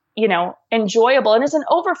just, enjoyable and is an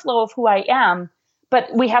overflow of who I am.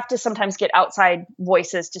 But we have to sometimes get outside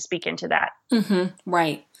voices to speak into that. Mm-hmm.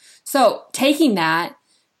 Right. So taking that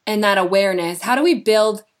and that awareness, how do we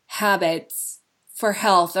build habits for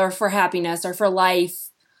health or for happiness or for life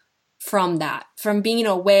from that, from being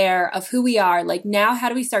aware of who we are? Like now, how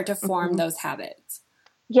do we start to form those habits?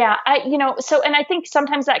 Yeah. And I think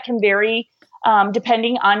sometimes that can vary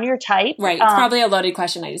depending on your type. Right. It's probably a loaded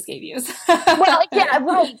question I just gave you. Well, yeah,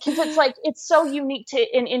 right. Because it's like, it's so unique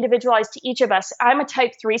and individualized to each of us. I'm a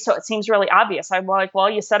type 3, so it seems really obvious. I'm like,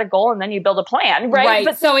 well, you set a goal and then you build a plan, right? Right.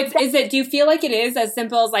 But so do you feel like it is as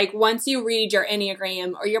simple as like, once you read your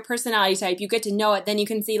Enneagram or your personality type, you get to know it, then you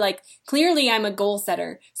can see like, clearly I'm a goal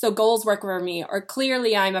setter, so goals work for me, or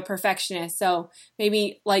clearly I'm a perfectionist, so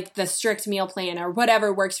maybe like the strict meal plan or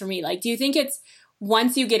whatever works for me. Like, do you think it's,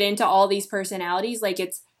 once you get into all these personalities, like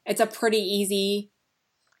it's a pretty easy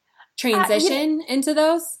transition into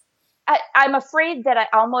those? I'm afraid that it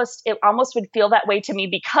almost would feel that way to me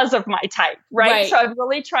because of my type, right? So I'm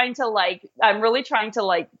really trying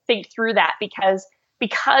to think through that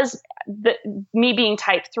because me being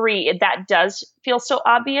type 3, that does feel so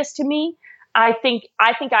obvious to me. I think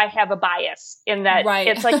I have a bias in that.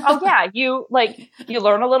 It's like, oh yeah, you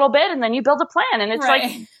learn a little bit and then you build a plan and it's like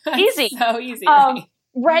easy. So easy.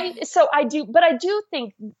 Right. So I do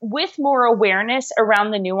think with more awareness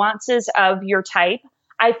around the nuances of your type,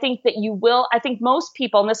 I think that I think most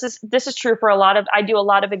people, and this is true for I do a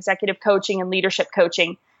lot of executive coaching and leadership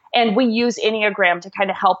coaching, and we use Enneagram to kind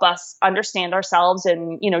of help us understand ourselves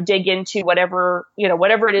and, dig into whatever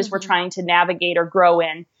it is we're trying to navigate or grow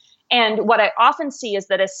in. And what I often see is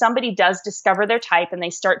that as somebody does discover their type and they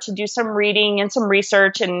start to do some reading and some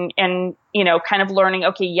research and kind of learning,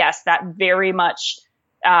 okay, yes, that very much,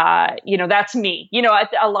 that's me.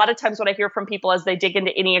 A lot of times what I hear from people as they dig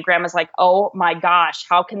into Enneagram is like, oh my gosh,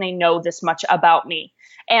 how can they know this much about me?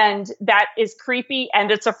 And that is creepy and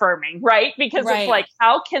it's affirming, right? Because it's like,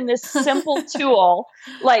 how can this simple tool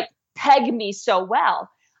like peg me so well?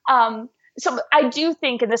 So I do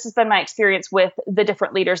think, and this has been my experience with the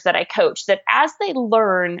different leaders that I coach, that as they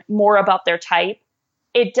learn more about their type,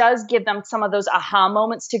 it does give them some of those aha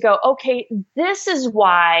moments to go, okay, this is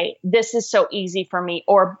why this is so easy for me,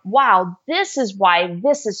 or wow, this is why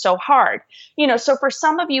this is so hard. So for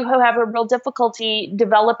some of you who have a real difficulty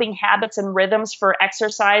developing habits and rhythms for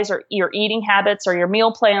exercise or your eating habits or your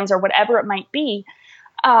meal plans or whatever it might be,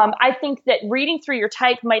 I think that reading through your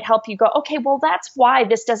type might help you go, okay, well, that's why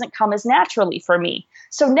this doesn't come as naturally for me.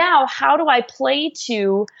 So now how do I play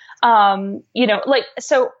to,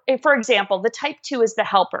 so for example, the type 2 is the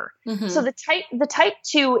helper. Mm-hmm. So the type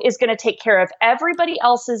 2 is going to take care of everybody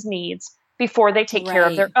else's needs before they take care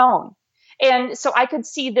of their own. And so I could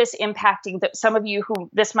see this impacting that some of you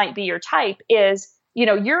who this might be your type is,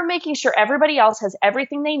 you're making sure everybody else has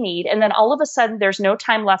everything they need. And then all of a sudden there's no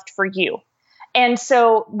time left for you. And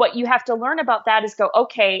so what you have to learn about that is go,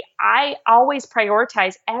 okay, I always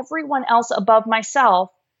prioritize everyone else above myself.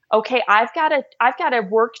 Okay, I've got to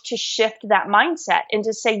work to shift that mindset and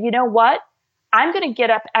to say, you know what? I'm going to get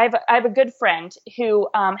up. I have a good friend who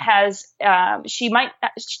she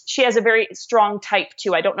has a very strong type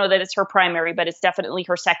 2. I don't know that it's her primary, but it's definitely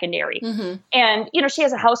her secondary. Mm-hmm. And, she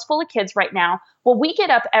has a house full of kids right now. Well, we get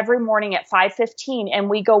up every morning at 5:15 and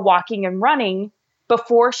we go walking and running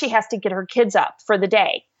before she has to get her kids up for the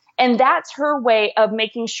day. And that's her way of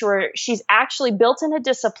making sure she's actually built in a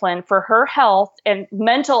discipline for her health and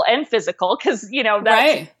mental and physical. Cause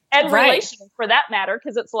that's and relational for that matter.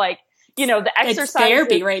 Cause it's like, the exercise. It's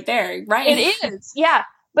therapy right there. Right. It is. Yeah.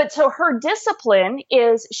 But so her discipline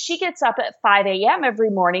is she gets up at 5 a.m. every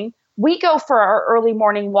morning, we go for our early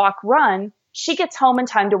morning walk run. She gets home in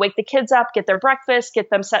time to wake the kids up, get their breakfast, get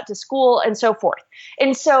them set to school, and so forth.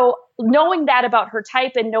 And so knowing that about her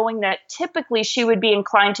type and knowing that typically she would be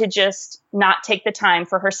inclined to just not take the time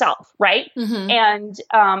for herself, right? Mm-hmm. And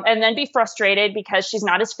then be frustrated because she's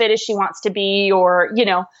not as fit as she wants to be, or, you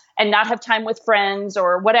know, and not have time with friends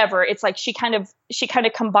or whatever. It's like she kind of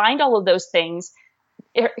combined all of those things.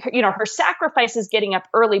 You know, her sacrifice is getting up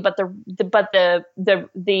early, but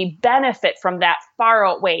the benefit from that far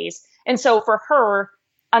outweighs. And so for her,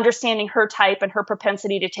 understanding her type and her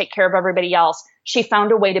propensity to take care of everybody else, she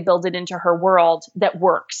found a way to build it into her world that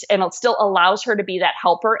works, and it still allows her to be that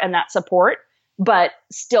helper and that support, but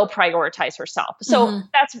still prioritize herself. So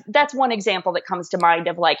that's one example that comes to mind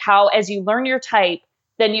of like how, as you learn your type,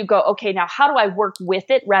 then you go, okay, now how do I work with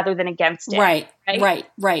it rather than against it? Right.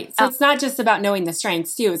 So it's not just about knowing the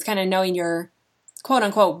strengths too. It's kind of knowing your quote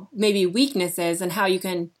unquote, maybe weaknesses and how you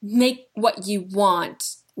can make what you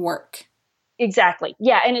want work. Exactly.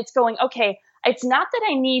 Yeah. And it's going, okay, it's not that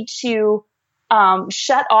I need to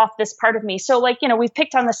shut off this part of me. So like, you know, we've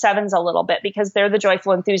picked on the 7s a little bit because they're the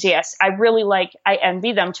joyful enthusiasts. I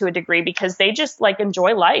envy them to a degree because they just like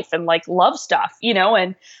enjoy life and like love stuff, you know?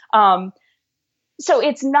 And so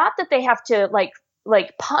it's not that they have to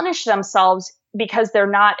like punish themselves because they're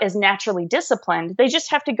not as naturally disciplined. They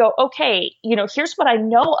just have to go, okay, you know, here's what I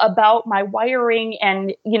know about my wiring.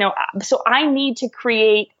 And, you know, so I need to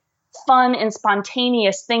create fun and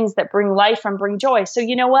spontaneous things that bring life and bring joy. So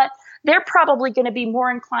you know what? They're probably going to be more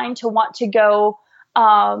inclined to want to go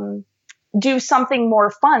do something more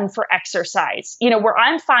fun for exercise, you know, where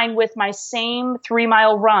I'm fine with my same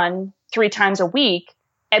 3-mile run 3 times a week.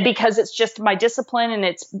 And because it's just my discipline and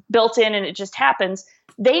it's built in and it just happens,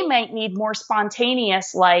 they might need more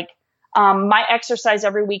spontaneous, like my exercise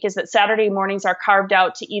every week is that Saturday mornings are carved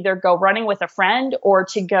out to either go running with a friend or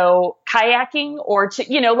to go kayaking or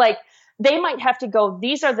to, you know, like they might have to go,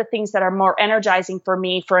 these are the things that are more energizing for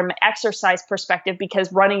me from an exercise perspective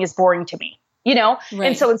because running is boring to me, you know? Right.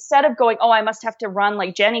 And so instead of going, oh, I must have to run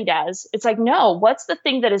like Jenny does, it's like, no, what's the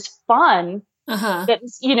thing that is fun that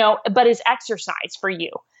is, you know, but is exercise for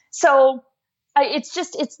you? So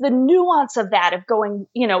it's the nuance of that, of going,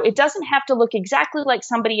 you know, it doesn't have to look exactly like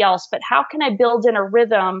somebody else, but how can I build in a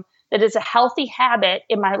rhythm that is a healthy habit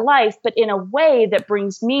in my life, but in a way that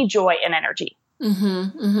brings me joy and energy?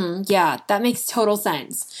 Yeah, that makes total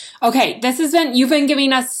sense. Okay, you've been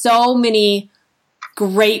giving us so many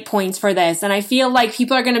great points for this. And I feel like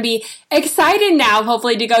people are going to be excited now,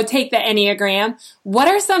 hopefully, to go take the Enneagram.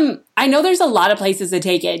 I know there's a lot of places to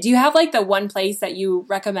take it. Do you have like the one place that you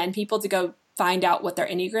recommend people to go find out what their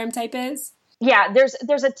Enneagram type is? Yeah,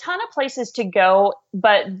 there's a ton of places to go,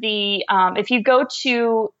 but if you go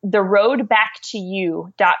to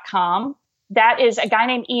theroadbacktoyou.com, that is a guy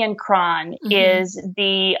named Ian Cron is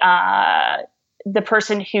the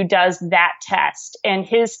person who does that test, and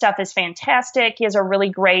his stuff is fantastic. He has a really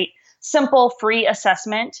great, simple, free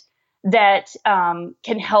assessment that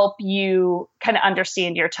can help you kind of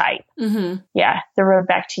understand your type. Yeah,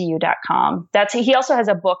 theroadbacktoyou.com. He also has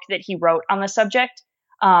a book that he wrote on the subject,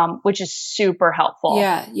 which is super helpful.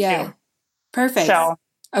 Yeah. Too. Perfect. So,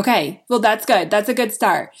 okay. Well, that's good. That's a good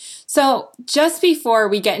start. So just before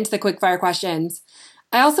we get into the quickfire questions,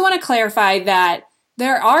 I also want to clarify that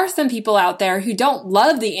there are some people out there who don't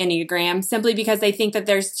love the Enneagram simply because they think that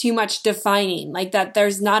there's too much defining, like that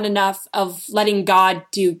there's not enough of letting God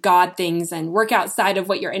do God things and work outside of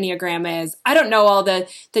what your Enneagram is. I don't know all the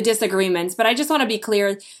disagreements, but I just want to be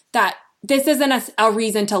clear that this isn't a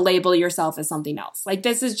reason to label yourself as something else. Like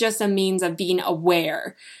this is just a means of being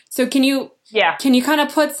aware. So can you kind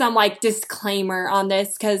of put some like disclaimer on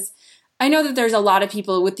this? Because I know that there's a lot of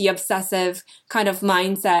people with the obsessive kind of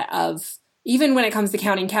mindset of, even when it comes to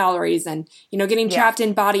counting calories and, you know, getting trapped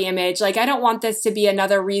in body image, like I don't want this to be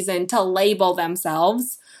another reason to label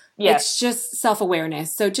themselves. Yes. It's just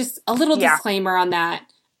self-awareness. So just a little disclaimer on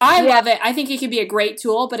that. I love it. I think it could be a great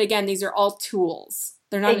tool, but again, these are all tools.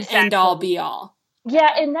 They're not an end all be all. Yeah.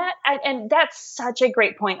 And that's such a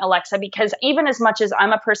great point, Alexa, because even as much as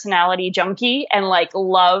I'm a personality junkie and like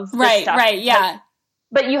love this stuff. Right. Yeah.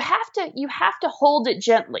 But you have to hold it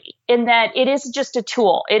gently in that it is just a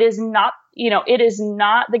tool. It is not, you know, it is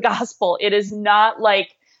not the gospel. It is not like,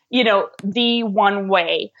 you know, the one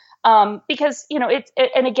way. Because, you know,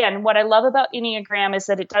 and again, what I love about Enneagram is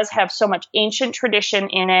that it does have so much ancient tradition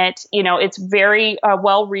in it. You know, it's very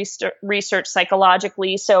well researched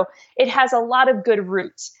psychologically. So it has a lot of good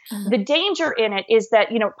roots. The danger in it is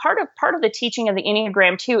that, you know, part of the teaching of the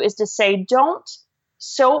Enneagram too is to say, don't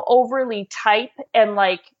so overly type and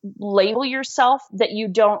like label yourself that you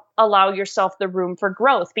don't allow yourself the room for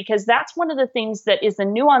growth. Because that's one of the things that is the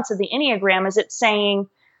nuance of the Enneagram, is it's saying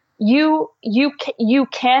you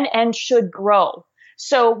can and should grow.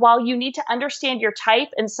 So while you need to understand your type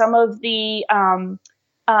and some of the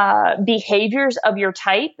behaviors of your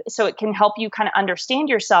type, so it can help you kind of understand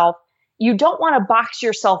yourself, you don't want to box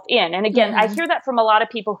yourself in. And again, I hear that from a lot of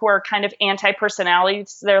people who are kind of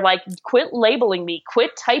anti-personalities. They're like, quit labeling me,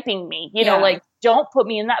 quit typing me, you know, like, don't put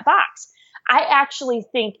me in that box. I actually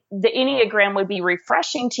think the Enneagram would be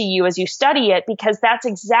refreshing to you as you study it, because that's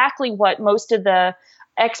exactly what most of the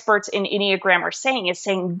experts in Enneagram are saying, is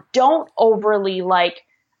saying, don't overly like,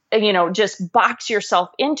 you know, just box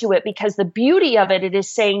yourself into it, because the beauty of it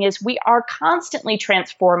is saying is we are constantly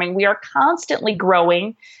transforming. We are constantly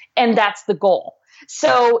growing. And that's the goal.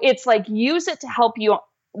 So it's like, use it to help you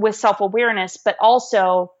with self-awareness, but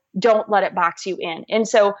also don't let it box you in. And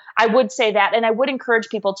so I would say that, and I would encourage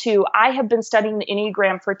people too. I have been studying the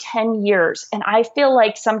Enneagram for 10 years, and I feel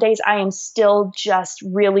like some days I am still just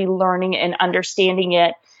really learning and understanding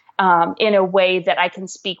it in a way that I can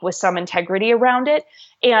speak with some integrity around it.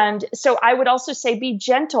 And so I would also say, be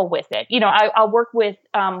gentle with it. You know, I'll work with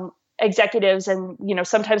executives, and, you know,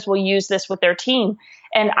 sometimes we'll use this with their team,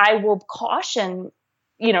 and I will caution,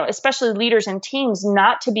 you know, especially leaders and teams,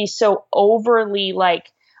 not to be so overly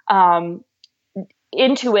like,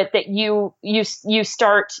 into it that you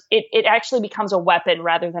start, it actually becomes a weapon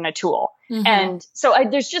rather than a tool. And so I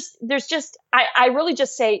really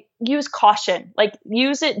just say, use caution, like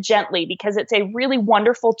use it gently, because it's a really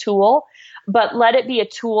wonderful tool, but let it be a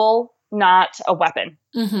tool, not a weapon.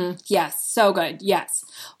 Yes. So good. Yes.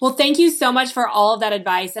 Well, thank you so much for all of that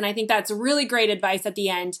advice. And I think that's really great advice at the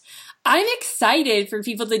end. I'm excited for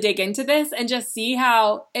people to dig into this and just see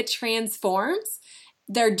how it transforms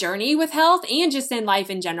their journey with health and just in life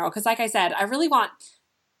in general. Because like I said, I really want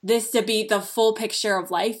this to be the full picture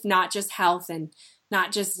of life, not just health and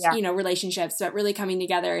not just, you know, relationships, but really coming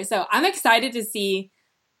together. So I'm excited to see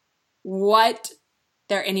what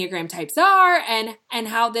their Enneagram types are and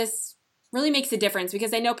how this really makes a difference,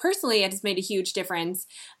 because I know personally it has made a huge difference.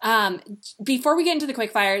 Before we get into the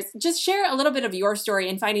quick fires, just share a little bit of your story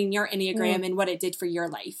in finding your Enneagram and what it did for your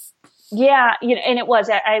life. Yeah. You know, and it was,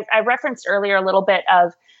 I referenced earlier a little bit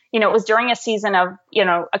of, you know, it was during a season of, you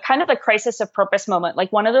know, a kind of a crisis of purpose moment,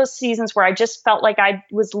 like one of those seasons where I just felt like I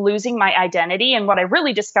was losing my identity. And what I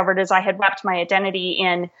really discovered is I had wrapped my identity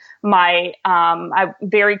in my, I'm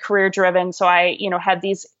very career driven. So I, you know, had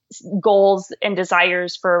these goals and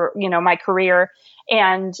desires for, you know, my career.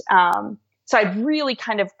 And, so I'd really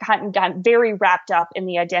kind of gotten very wrapped up in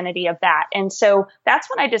the identity of that. And so that's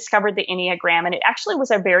when I discovered the Enneagram. And it actually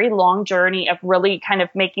was a very long journey of really kind of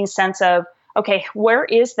making sense of, okay, where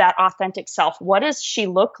is that authentic self? What does she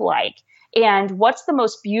look like? And what's the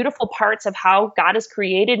most beautiful parts of how God has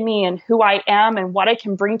created me and who I am and what I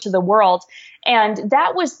can bring to the world? And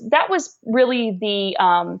that was really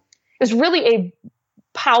it was really a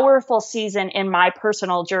powerful season in my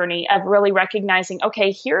personal journey of really recognizing,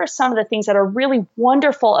 okay, here are some of the things that are really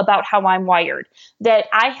wonderful about how I'm wired, that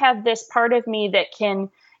I have this part of me that can,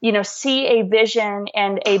 you know, see a vision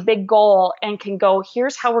and a big goal and can go,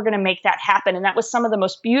 here's how we're going to make that happen. And that was some of the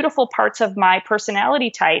most beautiful parts of my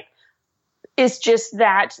personality type, is just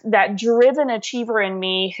that driven achiever in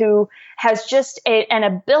me who has just an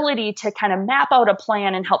ability to kind of map out a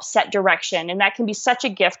plan and help set direction. And that can be such a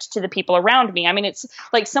gift to the people around me. I mean, it's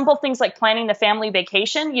like simple things like planning the family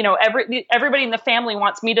vacation. You know, everybody in the family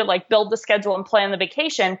wants me to like build the schedule and plan the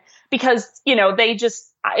vacation because, you know, it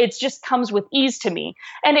just comes with ease to me.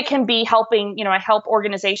 And it can be helping, you know, I help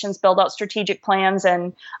organizations build out strategic plans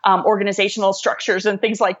and organizational structures and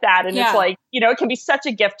things like that. And it's like, you know, it can be such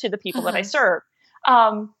a gift to the people that I serve.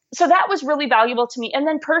 So that was really valuable to me. And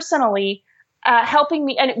then personally, helping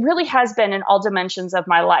me, and it really has been in all dimensions of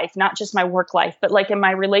my life, not just my work life, but like in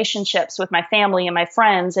my relationships with my family and my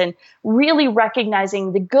friends, and really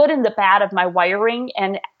recognizing the good and the bad of my wiring,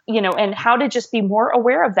 and you know, and how to just be more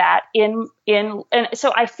aware of that and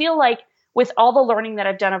so I feel like with all the learning that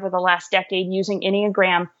I've done over the last decade using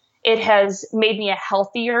Enneagram, it has made me a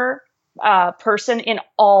healthier person in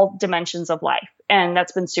all dimensions of life. And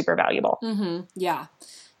that's been super valuable. Yeah.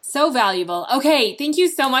 So valuable. Okay. Thank you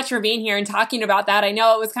so much for being here and talking about that. I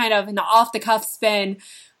know it was kind of an off the cuff spin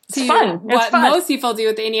to what most people do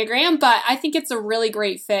with the Enneagram, but I think it's a really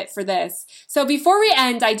great fit for this. So before we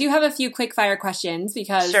end, I do have a few quick fire questions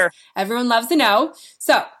because everyone loves to know.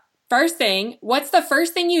 So first thing, what's the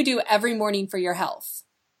first thing you do every morning for your health?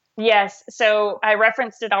 Yes. So I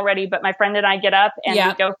referenced it already, but my friend and I get up and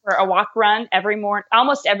we go for a walk run every morning,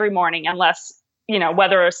 almost every morning, unless,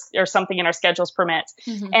 weather or something in our schedules permits.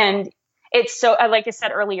 Mm-hmm. And it's so, like I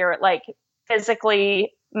said earlier, like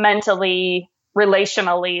physically, mentally,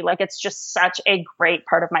 relationally, like it's just such a great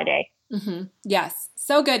part of my day. Mm-hmm. Yes.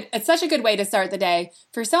 So good. It's such a good way to start the day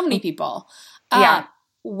for so many people.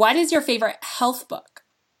 What is your favorite health book?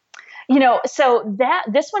 So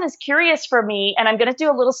this one is curious for me, and I'm going to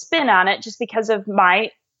do a little spin on it just because of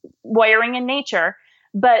my wiring and nature.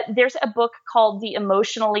 But there's a book called The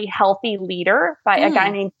Emotionally Healthy Leader by a guy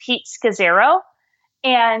named Pete Scazzero.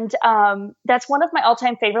 And that's one of my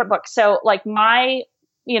all-time favorite books. So like my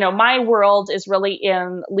world is really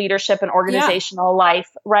in leadership and organizational life,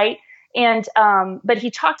 right? And but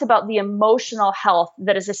he talked about the emotional health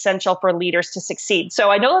that is essential for leaders to succeed.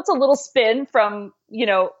 So I know that's a little spin from,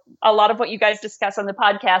 a lot of what you guys discuss on the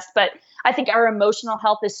podcast, but I think our emotional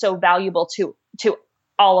health is so valuable to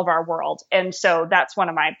all of our world. And so that's one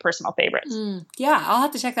of my personal favorites. Yeah, I'll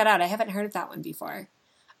have to check that out. I haven't heard of that one before.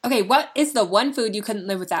 Okay, what is the one food you couldn't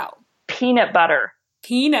live without? Peanut butter.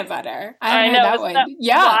 Peanut butter. I know that one. That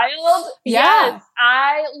yeah. Wild? Yeah. Yes.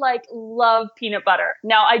 I love peanut butter.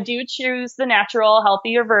 Now I do choose the natural,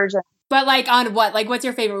 healthier version. But like on what? Like what's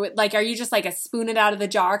your favorite? Like are you just like a spoon it out of the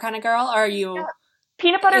jar kind of girl? Or are you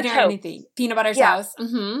peanut butter toast? Anything? Peanut butter toast.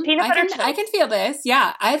 Mm-hmm. Peanut butter toast. I can feel this.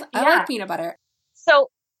 Yeah. I like peanut butter. So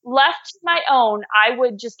left to my own, I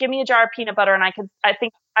would just give me a jar of peanut butter and I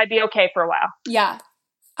think I'd be okay for a while. Yeah.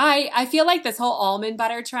 I feel like this whole almond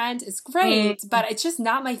butter trend is great, but it's just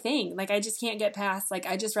not my thing. Like I just can't get past, like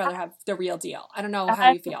I just rather have the real deal. I don't know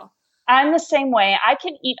how you feel. I'm the same way. I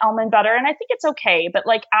can eat almond butter and I think it's okay, but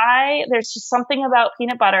like there's just something about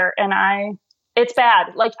peanut butter and it's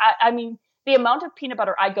bad. Like I mean, the amount of peanut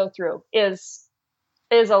butter I go through is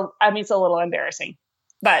it's a little embarrassing.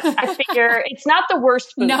 But I figure it's not the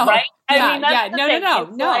worst food, right? No.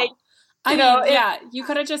 You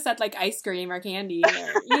could have just said like ice cream or candy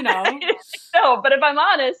or, No, but if I'm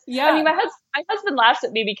honest, I mean, my husband laughs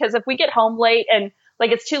at me because if we get home late and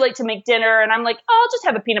like it's too late to make dinner and I'm like, oh, I'll just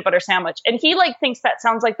have a peanut butter sandwich. And he like thinks that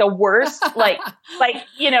sounds like the worst, like,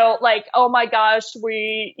 oh my gosh,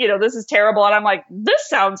 this is terrible. And I'm like, this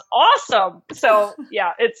sounds awesome. So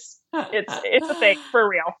yeah, it's a thing for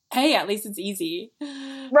real. Hey, at least it's easy.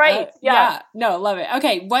 Right. Yeah. No, love it.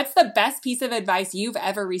 Okay. What's the best piece of advice you've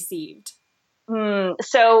ever received?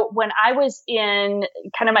 So when I was in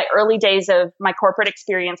kind of my early days of my corporate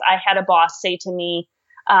experience, I had a boss say to me,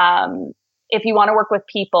 if you want to work with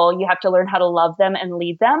people, you have to learn how to love them and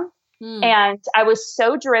lead them. And I was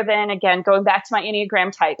so driven, again, going back to my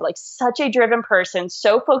Enneagram type, like such a driven person,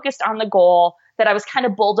 so focused on the goal that I was kind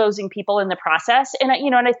of bulldozing people in the process. And,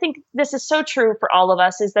 and I think this is so true for all of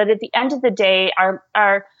us, is that at the end of the day,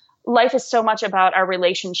 our life is so much about our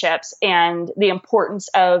relationships and the importance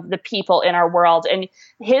of the people in our world. And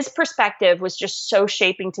his perspective was just so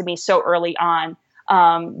shaping to me so early on.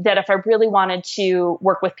 That if I really wanted to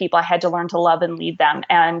work with people, I had to learn to love and lead them.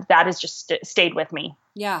 And that has just stayed with me.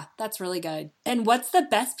 Yeah, that's really good. And what's the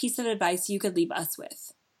best piece of advice you could leave us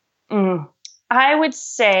with? I would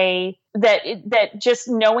say that just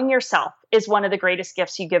knowing yourself is one of the greatest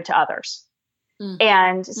gifts you give to others.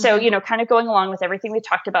 And so, kind of going along with everything we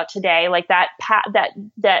talked about today, like that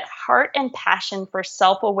heart and passion for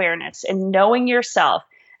self-awareness and knowing yourself.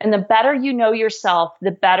 And the better you know yourself, the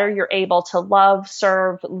better you're able to love,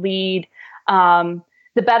 serve, lead. The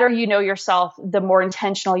better you know yourself, the more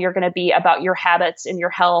intentional you're going to be about your habits and your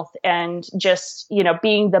health and just,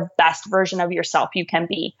 being the best version of yourself you can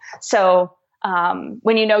be. So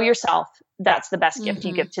when you know yourself, that's the best gift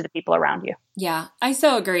you give to the people around you. Yeah, I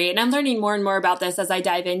so agree. And I'm learning more and more about this as I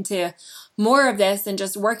dive into more of this and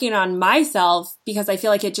just working on myself, because I feel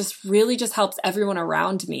like it just really just helps everyone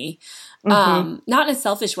around me. Not in a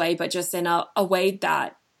selfish way, but just in a way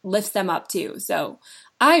that lifts them up too. So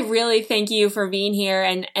I really thank you for being here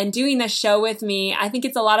and doing this show with me. I think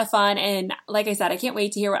it's a lot of fun. And like I said, I can't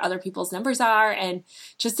wait to hear what other people's numbers are and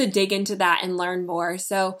just to dig into that and learn more.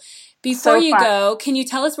 So before you go, can you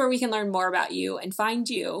tell us where we can learn more about you and find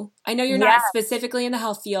you? I know you're not specifically in the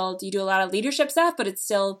health field. You do a lot of leadership stuff, but it's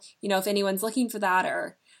still, if anyone's looking for that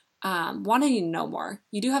or wanting to know more,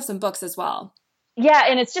 you do have some books as well. Yeah.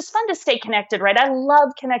 And it's just fun to stay connected, right? I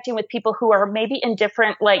love connecting with people who are maybe in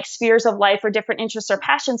different spheres of life or different interests or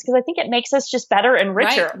passions, because I think it makes us just better and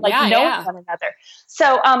richer, knowing one another.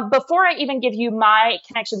 So before I even give you my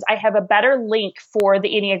connections, I have a better link for the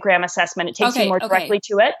Enneagram assessment. It takes you more directly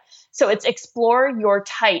to it. So it's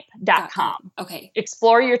exploreyourtype.com. Okay.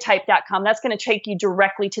 Exploreyourtype.com. That's going to take you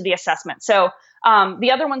directly to the assessment. So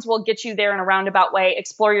the other ones will get you there in a roundabout way.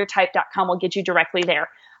 Exploreyourtype.com will get you directly there.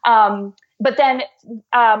 But then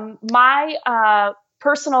my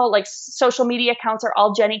personal social media accounts are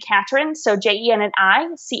all Jenny Catron. So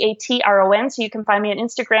JenniCatron. So you can find me on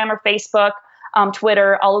Instagram or Facebook,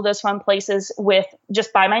 Twitter, all of those fun places with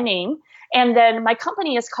just by my name. And then my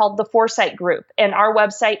company is called The Foresight Group, and our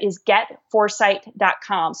website is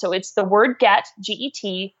getforesight.com. So it's the word get,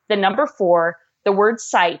 G-E-T, the number 4, the word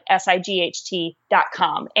sight,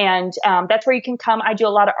 SIGHT.com. And that's where you can come. I do a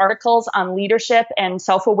lot of articles on leadership and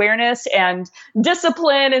self-awareness and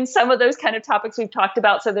discipline and some of those kind of topics we've talked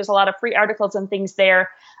about. So there's a lot of free articles and things there.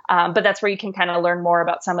 But that's where you can kind of learn more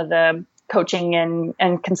about some of the coaching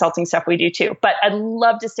and consulting stuff we do too. But I'd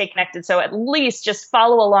love to stay connected. So at least just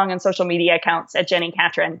follow along on social media accounts at Jenny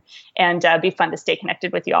Catron, and be fun to stay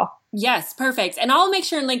connected with you all. Yes, perfect. And I'll make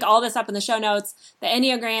sure and link all this up in the show notes, the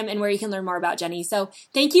Enneagram, and where you can learn more about Jenny. So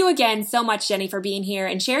thank you again so much, Jenny, for being here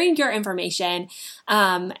and sharing your information.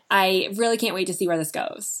 I really can't wait to see where this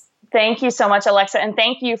goes. Thank you so much, Alexa. And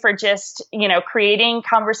thank you for just, creating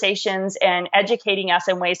conversations and educating us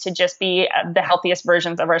in ways to just be the healthiest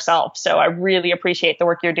versions of ourselves. So I really appreciate the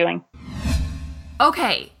work you're doing.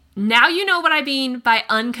 Okay, now you know what I mean by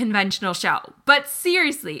unconventional show. But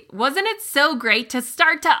seriously, wasn't it so great to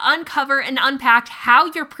start to uncover and unpack how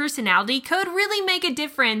your personality could really make a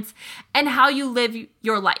difference in how you live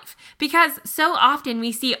your life? Because so often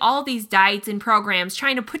we see all these diets and programs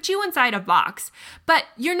trying to put you inside a box, but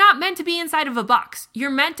you're not meant to be inside of a box. You're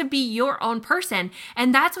meant to be your own person.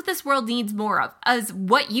 And that's what this world needs more of, is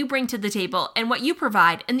what you bring to the table and what you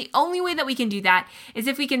provide. And the only way that we can do that is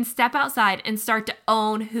if we can step outside and start to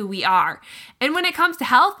own who we are. And when it comes to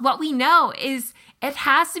health, what we know is it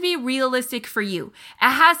has to be realistic for you.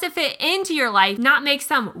 It has to fit into your life, not make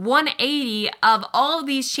some 180 of all of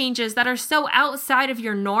these changes that are so outside of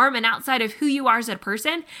your norm and outside of who you are as a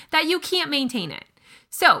person that you can't maintain it.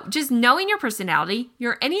 So just knowing your personality,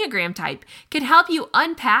 your Enneagram type, can help you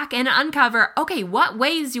unpack and uncover, okay, what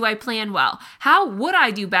ways do I plan well? How would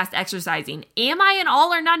I do best exercising? Am I an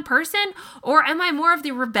all or none person? Or am I more of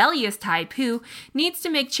the rebellious type who needs to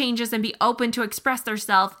make changes and be open to express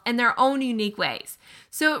themselves in their own unique ways?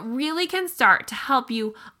 So it really can start to help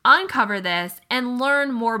you uncover this and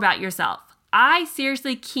learn more about yourself. I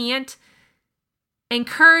seriously can't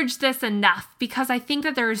encourage this enough because I think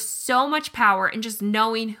that there is so much power in just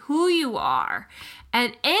knowing who you are.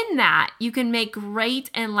 And in that, you can make great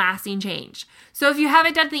and lasting change. So if you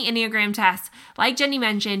haven't done the Enneagram test, like Jenny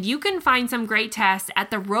mentioned, you can find some great tests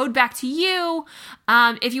at the Road Back to You.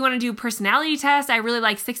 If you want to do personality tests, I really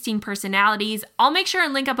like 16 personalities. I'll make sure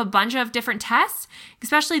and link up a bunch of different tests,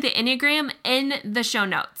 especially the Enneagram, in the show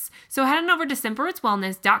notes. So head on over to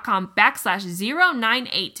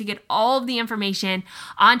simplerootswellness.com/098 to get all of the information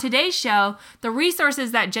on today's show, the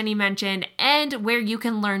resources that Jenny mentioned, and where you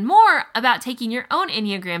can learn more about taking your own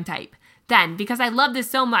Enneagram type. Then, because I love this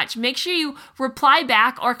so much, make sure you reply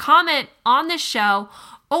back or comment on this show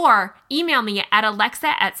or email me at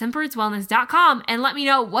alexa@simplerootswellness.com and let me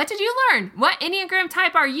know, what did you learn? What Enneagram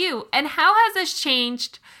type are you? And how has this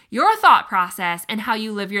changed your thought process and how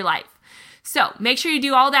you live your life? So make sure you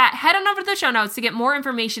do all that. Head on over to the show notes to get more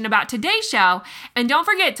information about today's show. And don't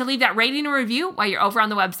forget to leave that rating and review while you're over on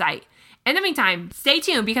the website. In the meantime, stay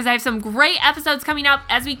tuned because I have some great episodes coming up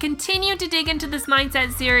as we continue to dig into this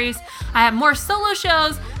mindset series. I have more solo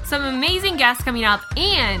shows, some amazing guests coming up,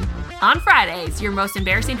 and on Fridays, your most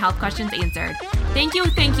embarrassing health questions answered. Thank you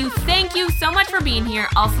so much for being here.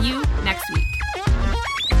 I'll see you next week.